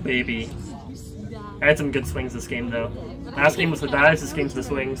 Oh baby. I had some good swings this game though. Last game was the dives, this game's the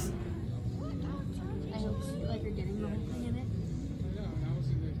swings. I hope you like are getting something in it.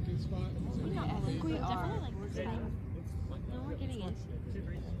 I think we are. No, we're getting it.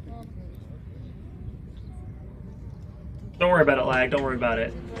 Don't worry about it, lag. Don't worry about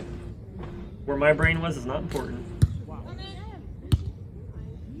it. Where my brain was is not important.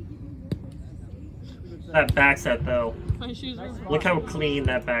 That back set though. Look how clean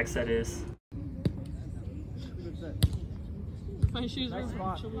that back set is. My shoes are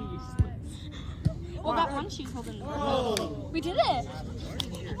virtually useless. Well, that one shoe's holding the ball. We did it!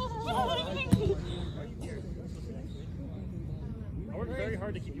 I worked very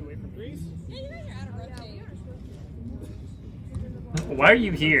hard to keep you away from threes. Why are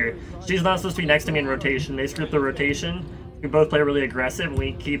you here? She's not supposed to be next to me in rotation. They screwed the rotation. We both play really aggressive.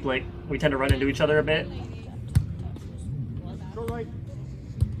 We keep we tend to run into each other a bit. Go right.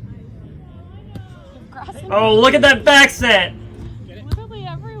 Oh, look at that back set! Literally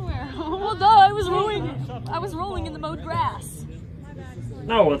everywhere. Well, no, I was rolling in the mowed grass.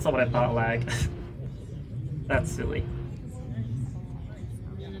 No, that's not what I thought, lag. That's silly.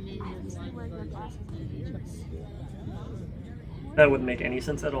 That wouldn't make any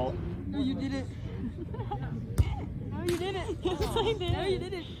sense at all. No, you did it. No, you did it. Yes, I did. No, you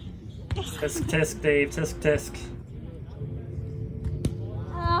did it. Tisk tisk, Dave, tisk tisk.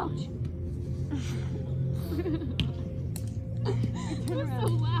 Ouch. It was so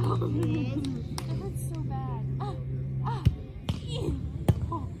loud. It hurts so bad.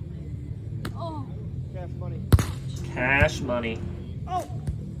 Oh. Cash money. Cash money. Oh!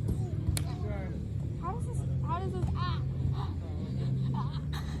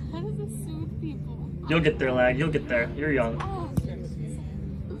 How does this soothe people? You'll get there, lag. You'll get there. You're young. It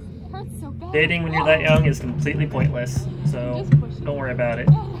hurts so bad. Dating when you're that young is completely pointless, so don't worry about it.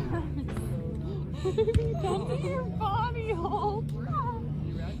 Don't get your body hold.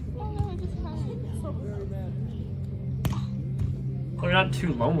 Well, you're not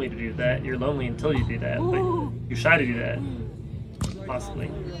too lonely to do that. You're lonely until you do that, but you're shy to do that. Possibly.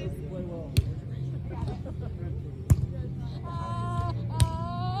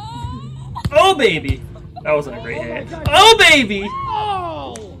 Oh, baby! That wasn't a great hit. Oh, baby!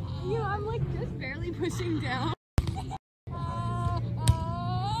 Oh! You know, I'm like just barely pushing down.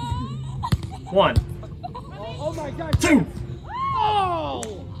 One. Oh my god! Two! Oh!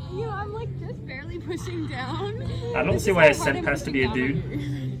 You know, I'm like just barely pushing down. I don't see why a simp has to be a dude.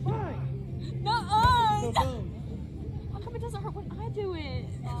 Nuh-uh! How come it doesn't hurt when I do it?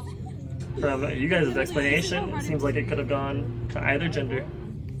 From you guys' explanation, it seems like it could have gone to either gender.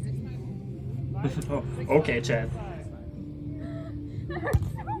 Oh, okay, Chad.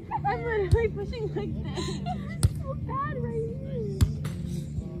 I'm literally pushing like this. It's so bad right here.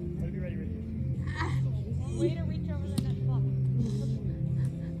 Way to reach over the net block.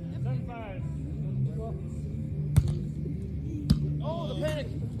 7-5. Oh, the panic!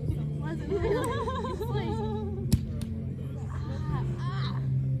 Wasn't really. It's like,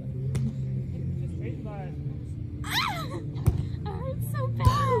 8-5. it hurts so bad.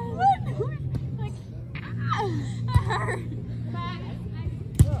 Like, it hurts.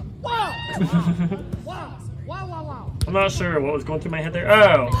 Wow! Wow! Wow! Wow! I'm not sure what was going through my head there.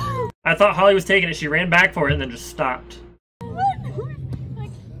 Oh! I thought Holly was taking it. She ran back for it and then just stopped. Look.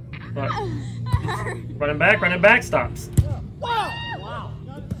 Running back, stops. Wow! Wow!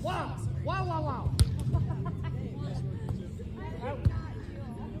 Wow! Wow! Wow! Wow!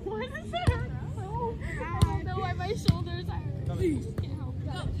 Why does it hurt so? I don't know why my shoulders are. Please.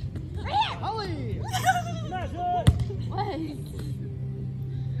 Holly! What?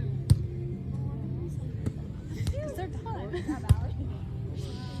 Because they're done.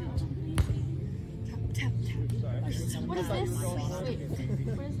 Tap. What is this? Wait,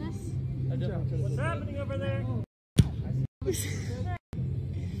 what is this? What's happening over there?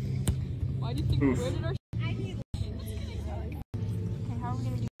 Why do you think Oof. where did our okay, how are we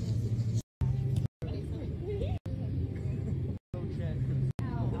gonna do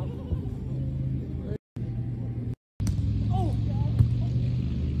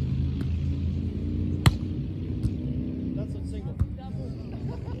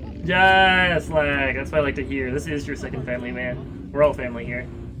Yes, lag. That's what I like to hear. This is your second family, man. We're all family here.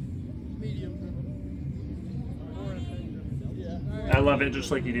 I love it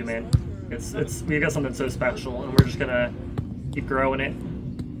just like you do, man. We've got something so special, and we're just gonna keep growing it.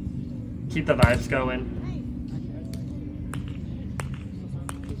 Keep the vibes going.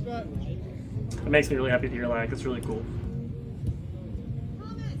 It makes me really happy to hear lag. It's really cool.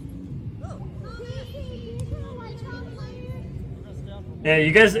 Yeah,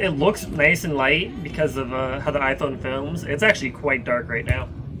 you guys, it looks nice and light because of how the iPhone films. It's actually quite dark right now.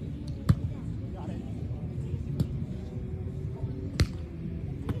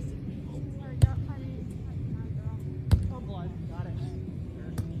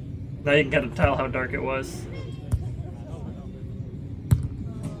 Now you can kind of tell how dark it was.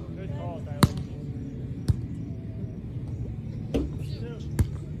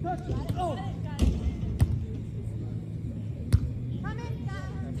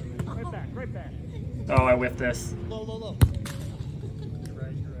 Oh, I whiffed this.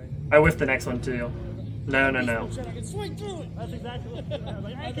 I whiffed the next one too. No, no, no. That's exactly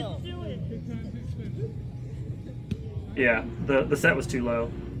what I can do it. Yeah, the set was too low.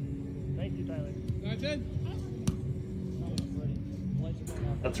 Thank you, Tyler.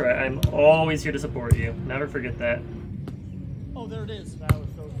 That's right, I'm always here to support you. Never forget that. Oh, there it is. That was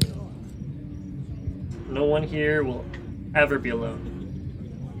so good. No one here will ever be alone.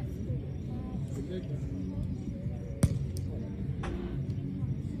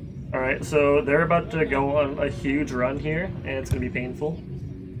 Alright, so they're about to go on a huge run here, and it's going to be painful.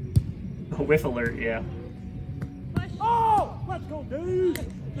 Whiff alert, yeah. Oh! Let's go, Dave!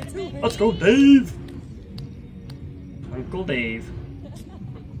 Let's go, Dave! Uncle Dave.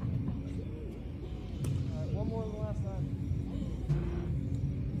 Alright, one more than last time.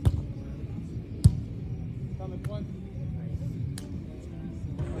 Coming one.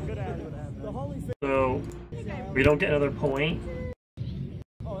 Good attitude. The Holy So, we don't get another point.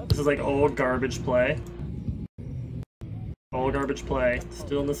 This is like all garbage play. All garbage play.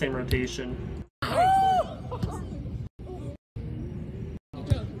 Still in the same rotation.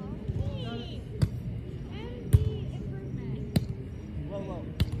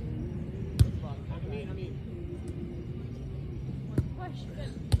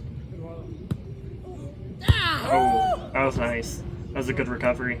 Oh, that was nice. That was a good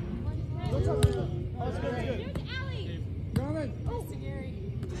recovery.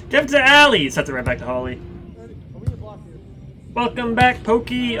 Give it to Allie! Sets it right back to Holly. Welcome back,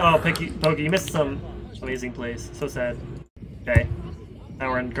 Pokey! Oh, Pokey, you missed some amazing plays. So sad. Okay. Now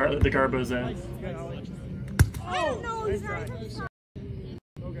we're in the Garbo zone.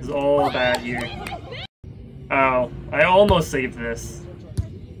 This is all bad here. Oh, I almost saved this.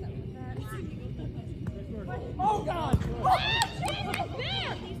 Oh, God!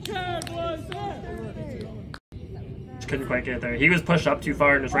 Just couldn't quite get there. He was pushed up too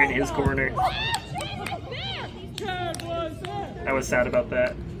far and was right in his corner. I was sad about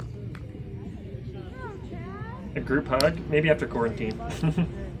that. A group hug? Maybe after quarantine. I think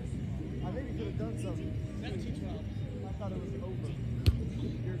he could have done something. I thought it was over.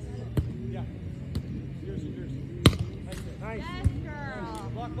 Yeah. Yours. Nice.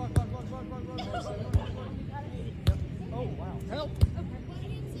 Block. Oh, wow. Help!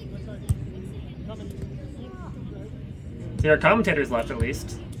 See, our commentators left at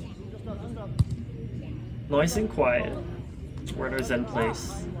least. Just up. Nice and quiet. We're in our zen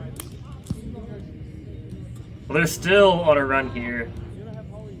place. Well, they're still on a run here.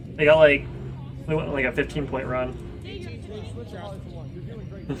 They got like, they went like a 15-point run.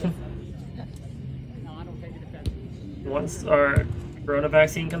 Once our Corona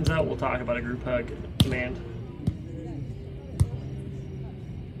vaccine comes out, we'll talk about a group hug command.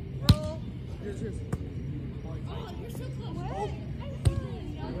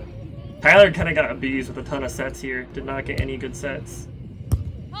 Tyler kind of got abused with a ton of sets here. Did not get any good sets.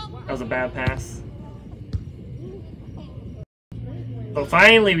 That was a bad pass. But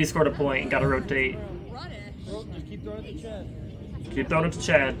finally we scored a point and got to rotate. Just keep throwing it to Chad. Keep throwing it to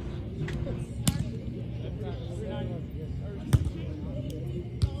Chad.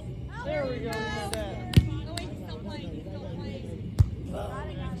 There we go.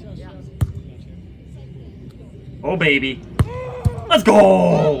 Oh baby. Let's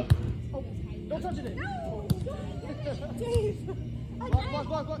go! Don't touch it. No! Dave!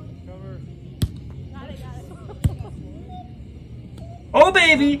 Block. Cover. Got it. Oh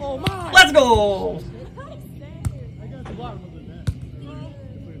baby! Oh my! Let's go! I got the bottom of the net.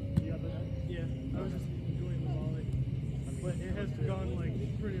 You got the net? Yeah. I was just enjoying the volley. But it has gone like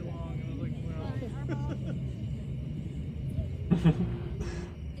pretty long and I was like, well.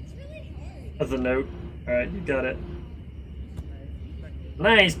 As a note. Alright, you got it.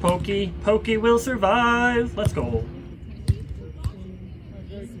 Nice, Pokey. Pokey will survive. Let's go.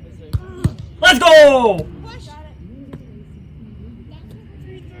 Let's go!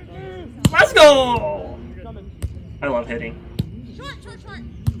 Let's go! I love hitting.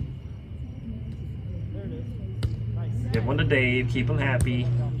 Give one to Dave, keep him happy,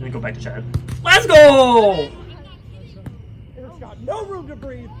 and then go back to Chad. Let's go! Eric's got no room to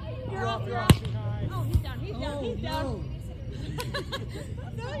breathe. You're off. Oh, he's down. He's down.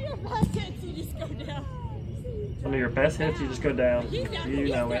 No, your best hits, you just go down. One of your best hits, you just go down. You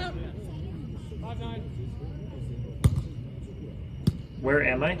know it. 5-9. Where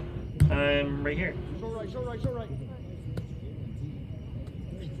am I? I'm right here. Show right.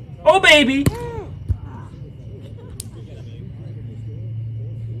 Oh, baby!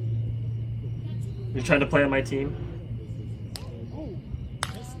 You're trying to play on my team?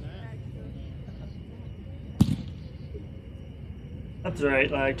 That's right,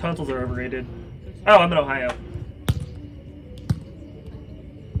 like, tonsils are overrated. Oh, I'm in Ohio.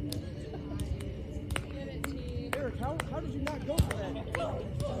 Eric, how did you not go for that?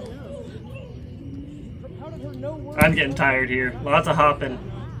 How did her know where? I'm getting tired here. Lots of hopping.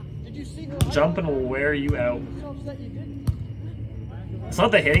 Did you see her? Jumping will wear you out. So upset you didn't. It's not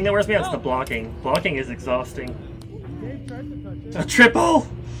the hitting that wears me out, it's the blocking. Blocking is exhausting. Dave tried to touch it. A triple!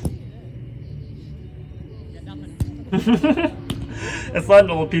 It's not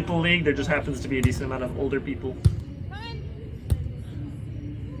an old people league, there just happens to be a decent amount of older people.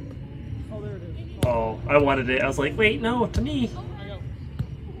 Oh, there it is. Oh, I wanted it. I was like, wait, no, to me. I go.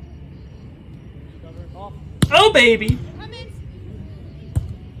 Cover. Off. Oh, baby!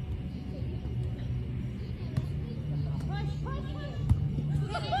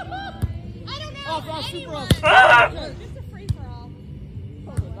 Off, super off. Ah! Just a free for all.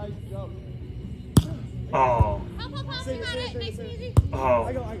 That was a nice jump. Oh. Hop, you got it. Nice and easy. Oh.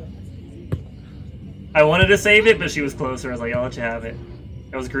 I go. I wanted to save it, but she was closer. I was like, I'll let you have it.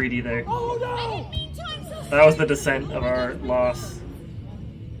 I was greedy there. Oh no! That was the descent of our loss.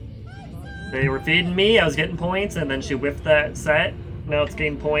 They were feeding me, I was getting points, and then she whiffed that set. Now it's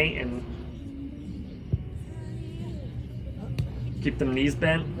game point, and keep them knees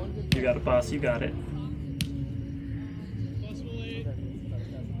bent. You got it, boss. You got it.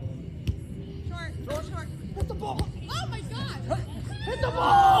 Short. Hit the ball! Oh my god. Hit the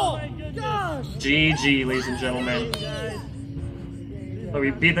ball! Gosh! GG, ladies and gentlemen. So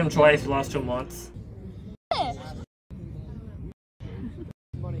we beat them twice, we lost to them once.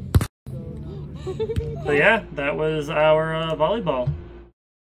 So yeah, that was our volleyball.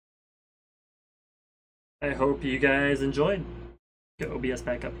 I hope you guys enjoyed. Get OBS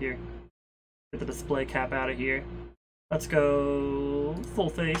back up here. Get the display cap out of here. Let's go full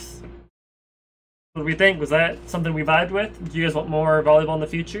face. What do we think? Was that something we vibed with? Do you guys want more volleyball in the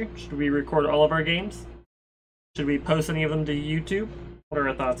future? Should we record all of our games? Should we post any of them to YouTube? What are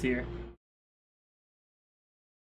our thoughts here?